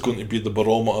 And this is going to be the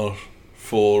barometer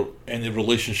for any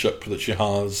relationship that she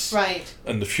has Right.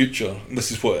 in the future. And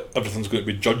this is what everything's going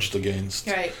to be judged against.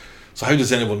 Right. So how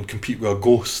does anyone compete with a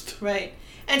ghost? Right.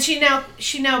 And she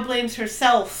now blames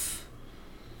herself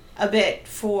a bit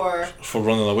for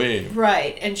Running away.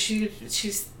 right, and she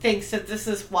thinks that this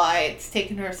is why it's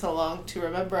taken her so long to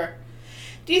remember.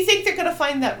 Do you think they're gonna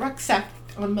find that rucksack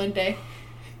on Monday,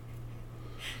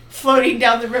 floating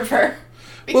down the river?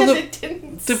 Because Well, it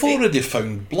didn't. They've sink. already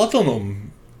found blood on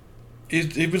him. He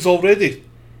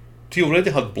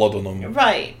already had blood on him.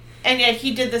 Right, and yet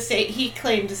he did the same. He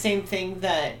claimed the same thing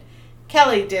that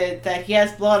Kelly did, that he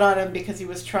has blood on him because he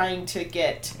was trying to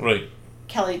get Right.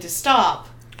 Kelly to stop.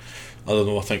 I don't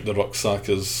know, I think the rucksack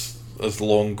is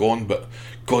long gone, but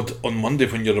God, on Monday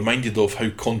when you're reminded of how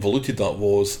convoluted that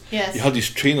was, Yes. he had his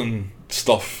training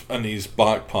stuff in his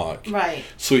backpack. Right.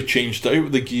 So he changed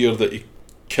out the gear that he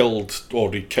killed,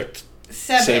 or he kicked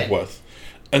Seb with,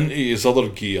 into his other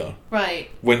gear, Right.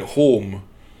 went home,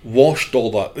 washed all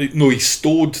that. No, he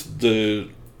stowed the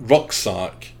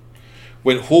rucksack,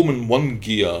 went home in one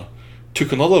gear,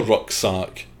 took another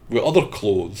rucksack with other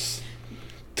clothes.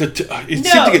 He seemed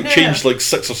to get changed like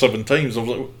 6 or 7 times. I was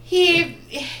like,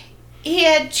 He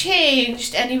had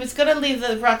changed, and he was going to leave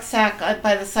the rucksack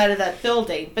by the side of that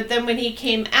building. But then when he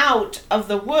came out of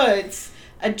the woods,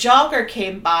 a jogger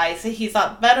came by, so he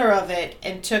thought better of it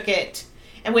and took it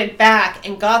and went back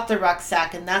and got the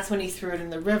rucksack, and that's when he threw it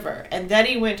in the river. And then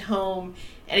he went home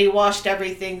and he washed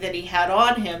everything that he had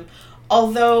on him.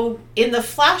 Although in the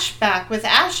flashback with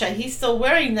Asha, he's still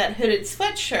wearing that hooded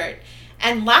sweatshirt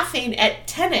and laughing at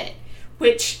Tenet,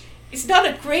 which is not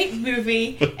a great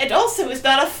movie and also is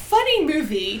not a funny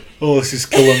movie. oh, this is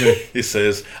killing me, he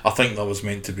says. I think that was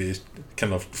meant to be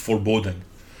kind of foreboding.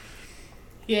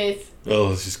 Yes. Oh,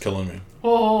 this is killing me.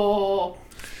 Oh,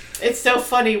 it's so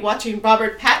funny watching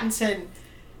Robert Pattinson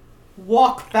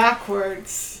walk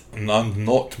backwards. And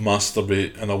not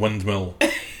masturbate in a windmill.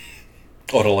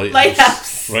 Or a lighthouse.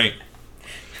 Lighthouse. Right.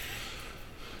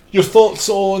 Your thoughts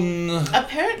on...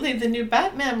 Apparently the new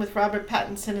Batman with Robert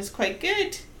Pattinson is quite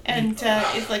good and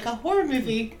is like a horror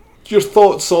movie. Your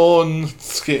thoughts on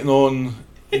skating on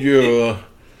your...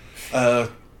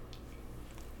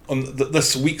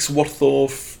 this week's worth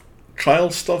of trial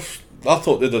stuff? I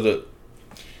thought they did it.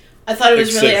 I thought it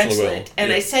was really Exceptionally well, excellent. And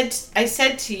yeah. I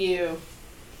said to you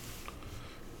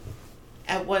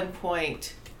at one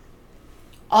point,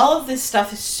 all of this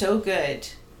stuff is so good.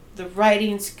 The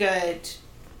writing's good.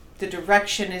 The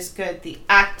direction is good. The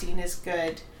acting is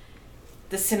good.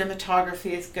 The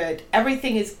cinematography is good.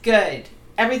 Everything is good.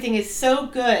 Everything is so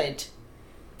good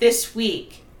this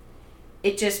week.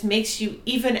 It just makes you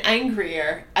even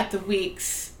angrier at the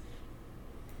weeks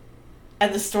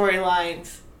and the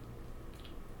storylines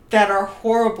that are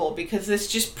horrible, because this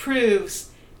just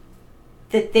proves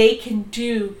that they can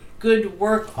do good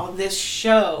work on this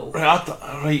show.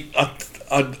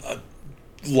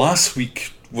 Last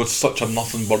week was such a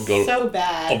nothing burger So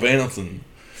bad. of anything.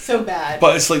 So bad.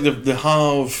 But it's like they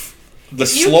have the You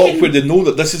slot can- where they know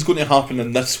that this is going to happen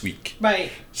in this week.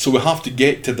 Right. So we have to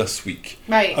get to this week.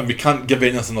 Right. And we can't give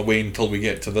anything away until we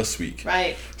get to this week.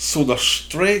 Right. So they're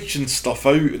stretching stuff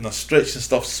out, and they're stretching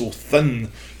stuff so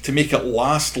thin to make it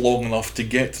last long enough to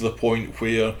get to the point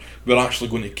where we're actually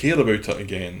going to care about it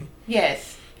again.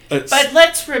 Yes. It's, But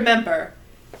let's remember,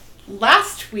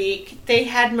 last week they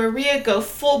had Maria go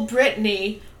full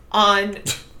Britney on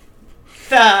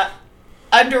the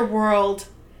underworld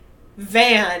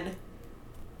van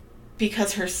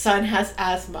because her son has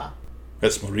asthma.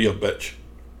 it's Maria, bitch.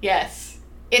 Yes.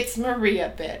 It's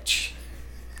Maria, bitch.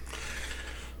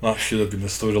 That should have been the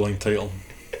storyline title.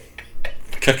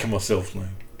 Kicking myself now.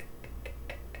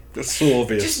 It's so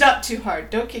obvious. Just not too hard.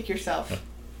 Don't kick yourself.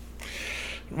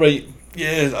 Right,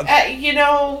 yeah.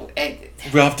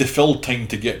 We have to fill time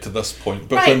to get to this point.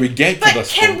 But when we get to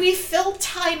this can point... we fill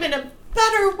time in a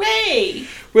better way?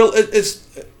 Well, it's...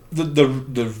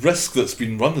 The risk that's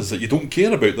been run is that you don't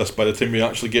care about this by the time we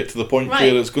actually get to the point Right.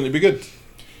 where it's going to be good.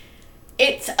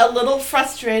 It's a little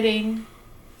frustrating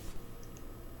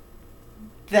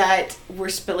that we're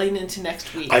spilling into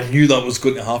next week. I knew that was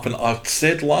going to happen. I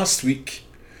said last week,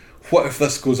 what if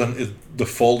this goes into the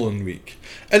following week?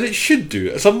 And it should do.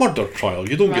 It's a murder trial.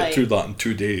 You don't Right. get through that in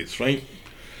 2 days, right?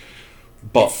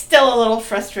 But It's still a little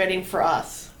frustrating for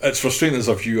us. it's frustrating as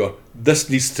a viewer. This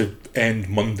needs to end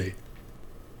Monday.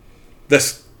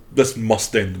 This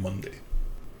must end Monday.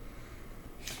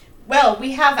 Well,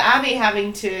 we have Abby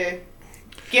having to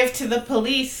give to the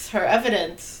police her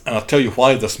evidence. And I'll tell you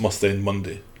why this must end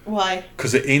Monday. Why?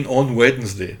 Because it ain't on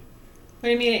Wednesday. What do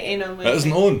you mean it ain't on Wednesday? It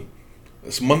isn't on.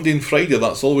 It's Monday and Friday.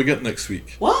 That's all we get next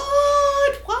week. What?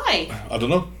 Why? I don't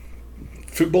know.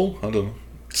 Football? I don't know.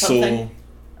 Something.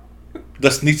 So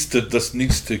this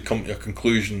needs to come to a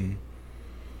conclusion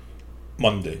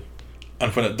Monday.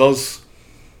 And when it does,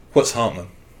 what's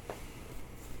happening?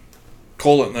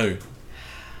 Call it now.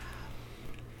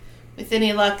 With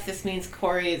any luck, this means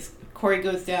Corey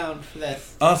goes down for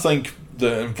this. I think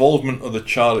the involvement of the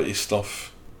charity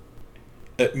stuff,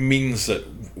 it means that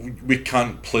we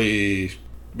can't play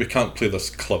this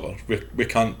clever. We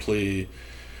can't do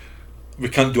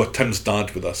a Tim's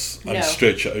dad with this and No.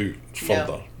 stretch it out further.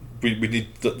 No. We need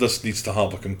this needs to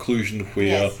have a conclusion where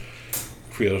Yes.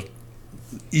 where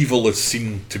evil is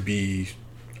seen to be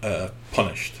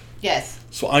punished. Yes.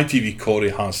 So ITV Corey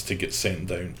has to get sent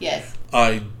down. Yes.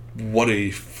 I worry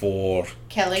for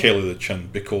Kelly the Chin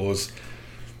because,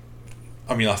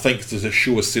 I mean, I think the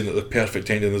show is saying that the perfect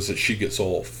ending is that she gets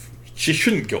off. She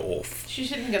shouldn't get off. She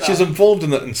shouldn't get She's off. involved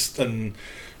in it and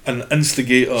an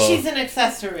instigator. She's an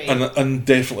accessory. and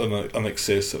definitely an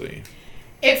accessory.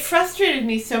 It frustrated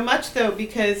me so much, though,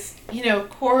 because,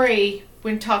 Corey,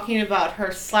 when talking about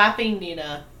her slapping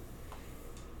Nina,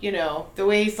 the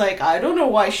way he's like, I don't know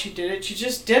why she did it. She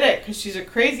just did it because she's a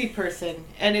crazy person.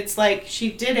 And it's like,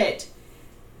 she did it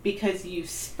because you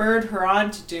spurred her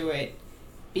on to do it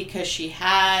because she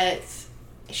had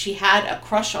a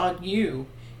crush on you.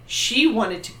 She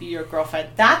wanted to be your girlfriend.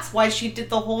 That's why she did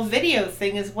the whole video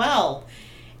thing as well.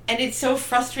 And it's so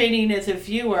frustrating as a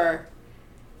viewer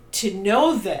to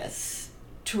know this,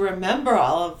 to remember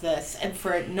all of this, and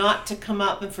for it not to come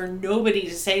up and for nobody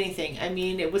to say anything. I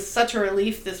mean, it was such a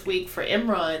relief this week for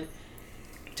Imran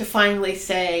to finally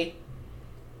say,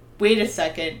 wait a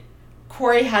second,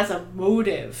 Corey has a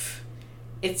motive.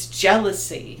 It's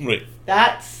jealousy. Right.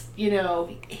 That's,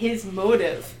 his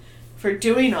motive for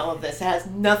doing all of this. It has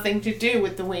nothing to do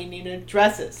with the way Nina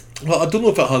dresses. Well, I don't know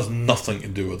if it has nothing to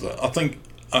do with it. I think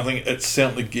it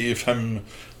certainly gave him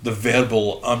the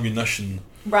verbal ammunition.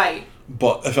 Right.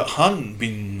 But if it hadn't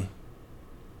been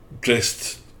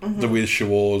dressed the way she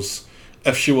was,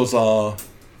 if she was a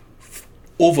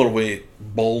overweight,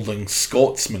 balding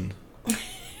Scotsman,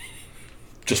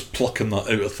 just plucking that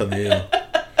out of thin air,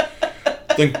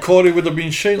 then Corey would have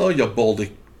been shouting, "Oh, you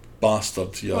baldy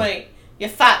bastard, you, Right. You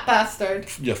fat bastard.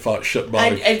 you fat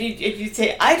shitbag, And you'd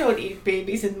say, I don't eat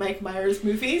babies in Mike Myers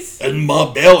movies. in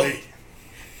my belly."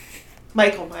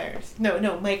 Michael Myers.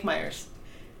 No, Mike Myers.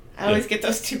 I always get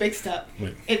those two mixed up.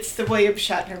 Right. It's the William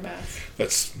Shatner mask.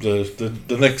 That's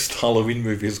the next Halloween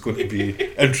movie is going to be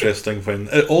interesting when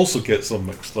it also gets them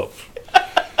mixed up.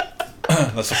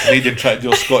 That's a Canadian trying to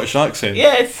do a Scottish accent.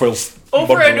 Yes. Whilst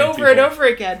Over and murdering over and people. over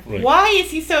again. Right. Why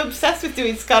is he so obsessed with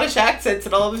doing Scottish accents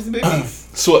in all of his movies?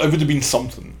 So it would have been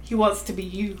something. He wants to be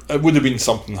you. It would have been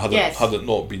something had Yes. it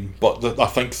not been. But I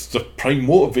think the prime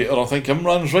motivator, I think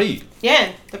Imran's right.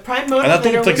 Yeah, the prime motivator And I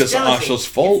don't think was it's jealousy. Asha's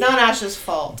fault. It's not Asha's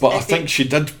fault. But I think she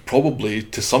did probably,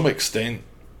 to some extent,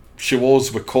 she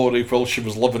was with Corey while she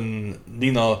was loving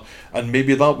Nina, and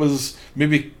maybe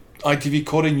ITV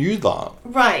Corey knew that.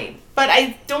 Right. But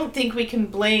I don't think you can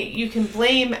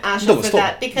blame Asha No, for it's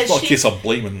that not. because It's not a case of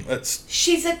blaming. It's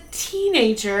she's a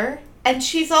teenager and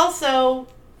she's also,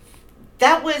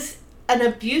 that was an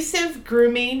abusive,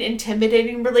 grooming,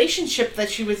 intimidating relationship that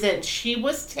she was in. She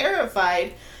was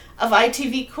terrified of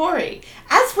ITV Corey,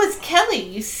 as was Kelly.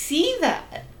 You see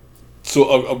that.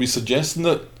 so. Are we suggesting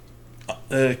that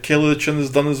Kelly the Chin is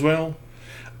done as well?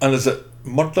 And is it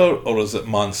murder or is it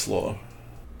manslaughter?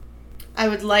 I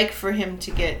would like for him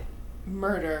to get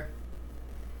murder,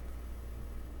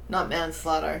 not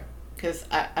manslaughter, because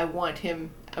I want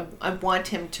him. I want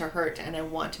him to hurt and I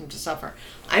want him to suffer.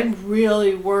 I'm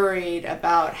really worried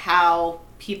about how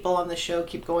people on the show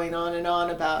keep going on and on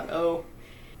about,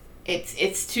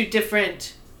 it's two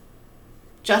different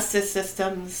justice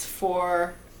systems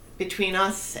between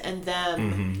us and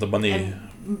them. The money.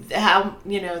 And how,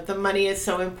 the money is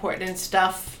so important and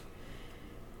stuff.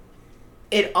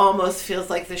 It almost feels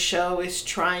like the show is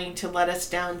trying to let us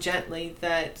down gently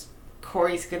that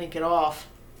Corey's going to get off.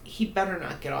 He better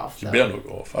not get off, You though. better not go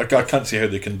off. I can't see how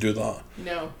they can do that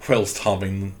No. whilst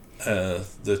having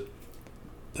the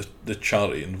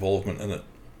charity involvement in it.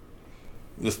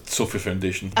 The Sophie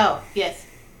Foundation. Oh, yes.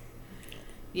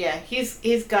 Yeah,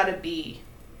 he's got to be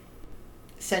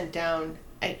sent down.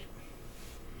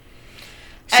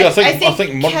 See, I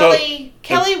think murder.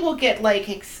 Kelly will get like.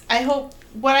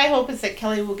 What I hope is that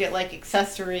Kelly will get like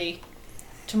accessory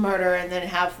to murder and then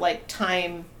have like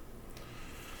time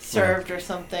served or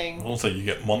something. I don't think you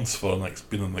get months for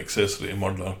being an accessory to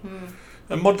murder.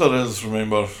 And murder is,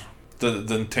 remember, the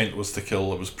intent was to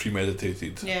kill. It was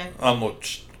premeditated. Yeah. I'm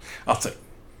not. I think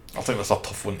that's a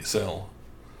tough one to sell.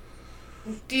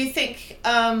 Do you think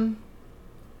Kelly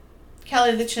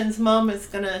the Chin's mom is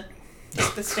gonna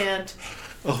take the stand?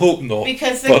 I hope not.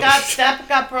 Because that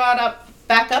got brought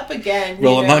back up again.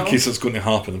 Well, in that case, it's going to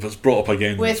happen. If it's brought up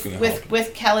again, it's going to happen.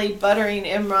 With Kelly buttering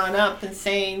Imran up and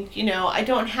saying, I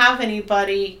don't have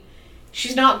anybody.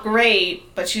 She's not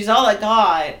great, but she's all I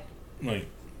got. Right.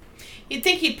 You'd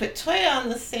think he'd put Toya on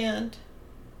the stand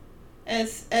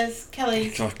as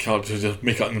Kelly. Can't just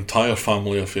make it an entire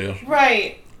family affair.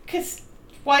 Right. Because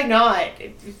why not?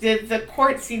 The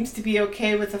court seems to be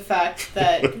okay with the fact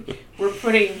that we're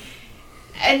putting...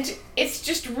 And it's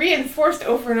just reinforced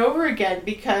over and over again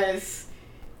because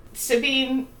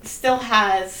Sabine still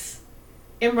has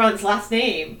Imran's last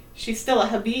name. She's still a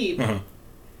Habib. Uh-huh.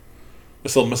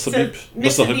 It's still Miss Habib.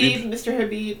 Mr.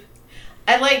 Habib.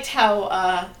 I liked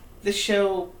how the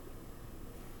show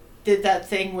did that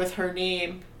thing with her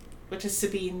name. What does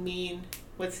Sabine mean?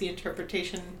 What's the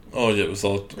interpretation? Oh yeah, it was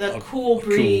a cool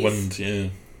breeze. Cool wind, yeah.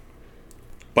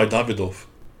 By Davidoff.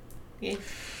 Yeah.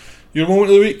 Your moment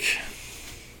of the week?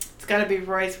 It's gotta be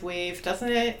Roy's wave,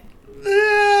 doesn't it?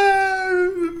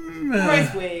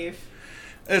 Roy's wave.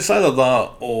 It's either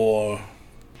that or...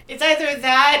 It's either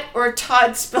that or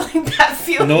Todd spilling that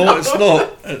feeling. No, it's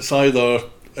not. It's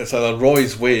either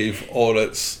Roy's wave or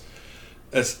it's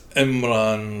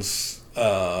Imran's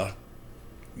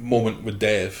moment with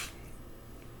Dev.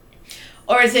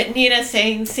 Or is it Nina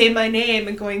saying, say my name,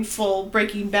 and going full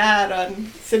Breaking Bad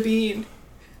on Sabine?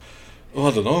 Oh,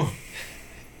 I don't know.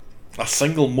 A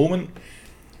single moment?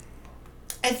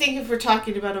 I think if we're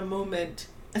talking about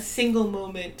a single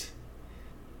moment,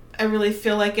 I really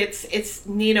feel like it's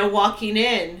Nina walking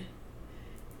in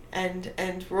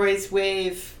and Roy's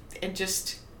wave and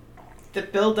just the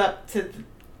build up to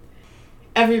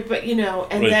everybody,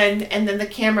 and right. then the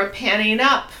camera panning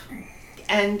up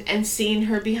and seeing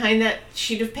her behind that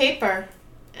sheet of paper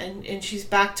and she's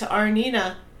back to our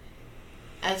Nina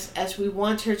as we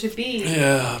want her to be.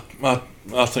 Yeah,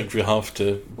 I think we have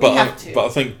to. But I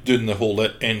think doing the whole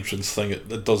entrance thing,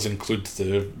 it does include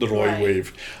the Roy right.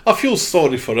 wave. I feel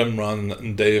sorry for Imran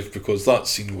and Dev because that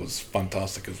scene was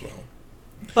fantastic as well.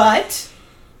 But,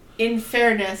 in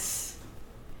fairness,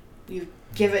 we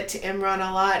give it to Imran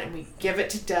a lot and we give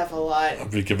it to Dev a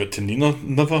lot. We give it to Nina,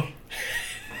 never.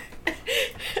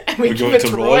 And we give it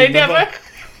to Roy, never.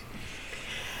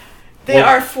 They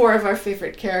are four of our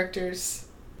favourite characters.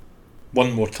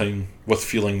 One more time, with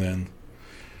feeling then.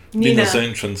 Nina's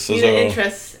entrance is our...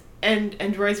 entrance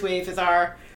and Roy's wave is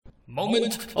our...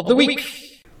 Moment of the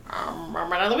week.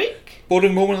 Moment of the week.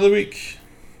 Boring moment of the week.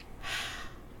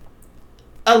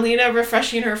 Alina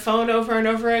refreshing her phone over and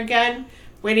over again,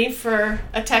 waiting for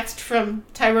a text from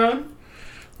Tyrone.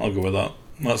 I'll go with that.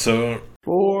 That's our...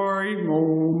 Boring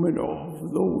moment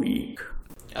of the week.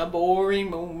 A boring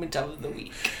moment of the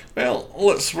week. Well,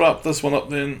 let's wrap this one up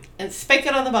then. And spike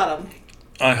it on the bottom.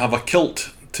 I have a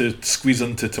kilt to squeeze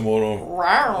into tomorrow.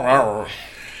 Rawr.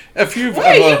 If you've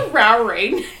Why ever... are you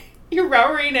rowering? You're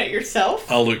rowering at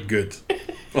yourself? I look good.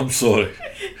 I'm sorry.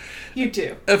 You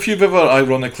do. If you've ever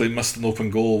ironically missed an open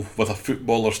goal with a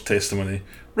footballer's testimony,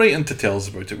 write in to tell us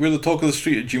about it. We're the talk of the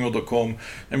street at gmail.com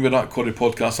and we're at Corrie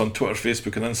Podcast on Twitter,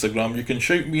 Facebook and Instagram. You can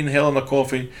shout me and Helen a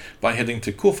coffee by heading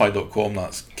to ko-fi.com,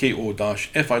 that's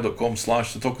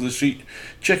ko-fi.com/the talk of the street.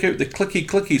 Check out the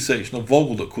clicky section of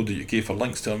voggle.co.uk for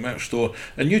links to our merch store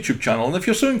and YouTube channel. And if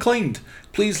you're so inclined,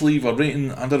 please leave a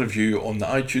rating and a review on the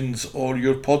iTunes or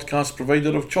your podcast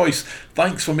provider of choice.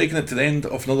 Thanks for making it to the end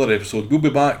of another episode. We'll be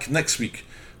back next week,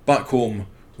 back home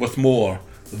with more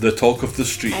The Talk of the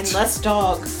Street. And less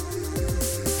dog.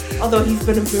 Although he's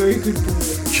been a very good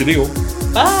boy. Cheerio.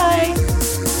 Bye.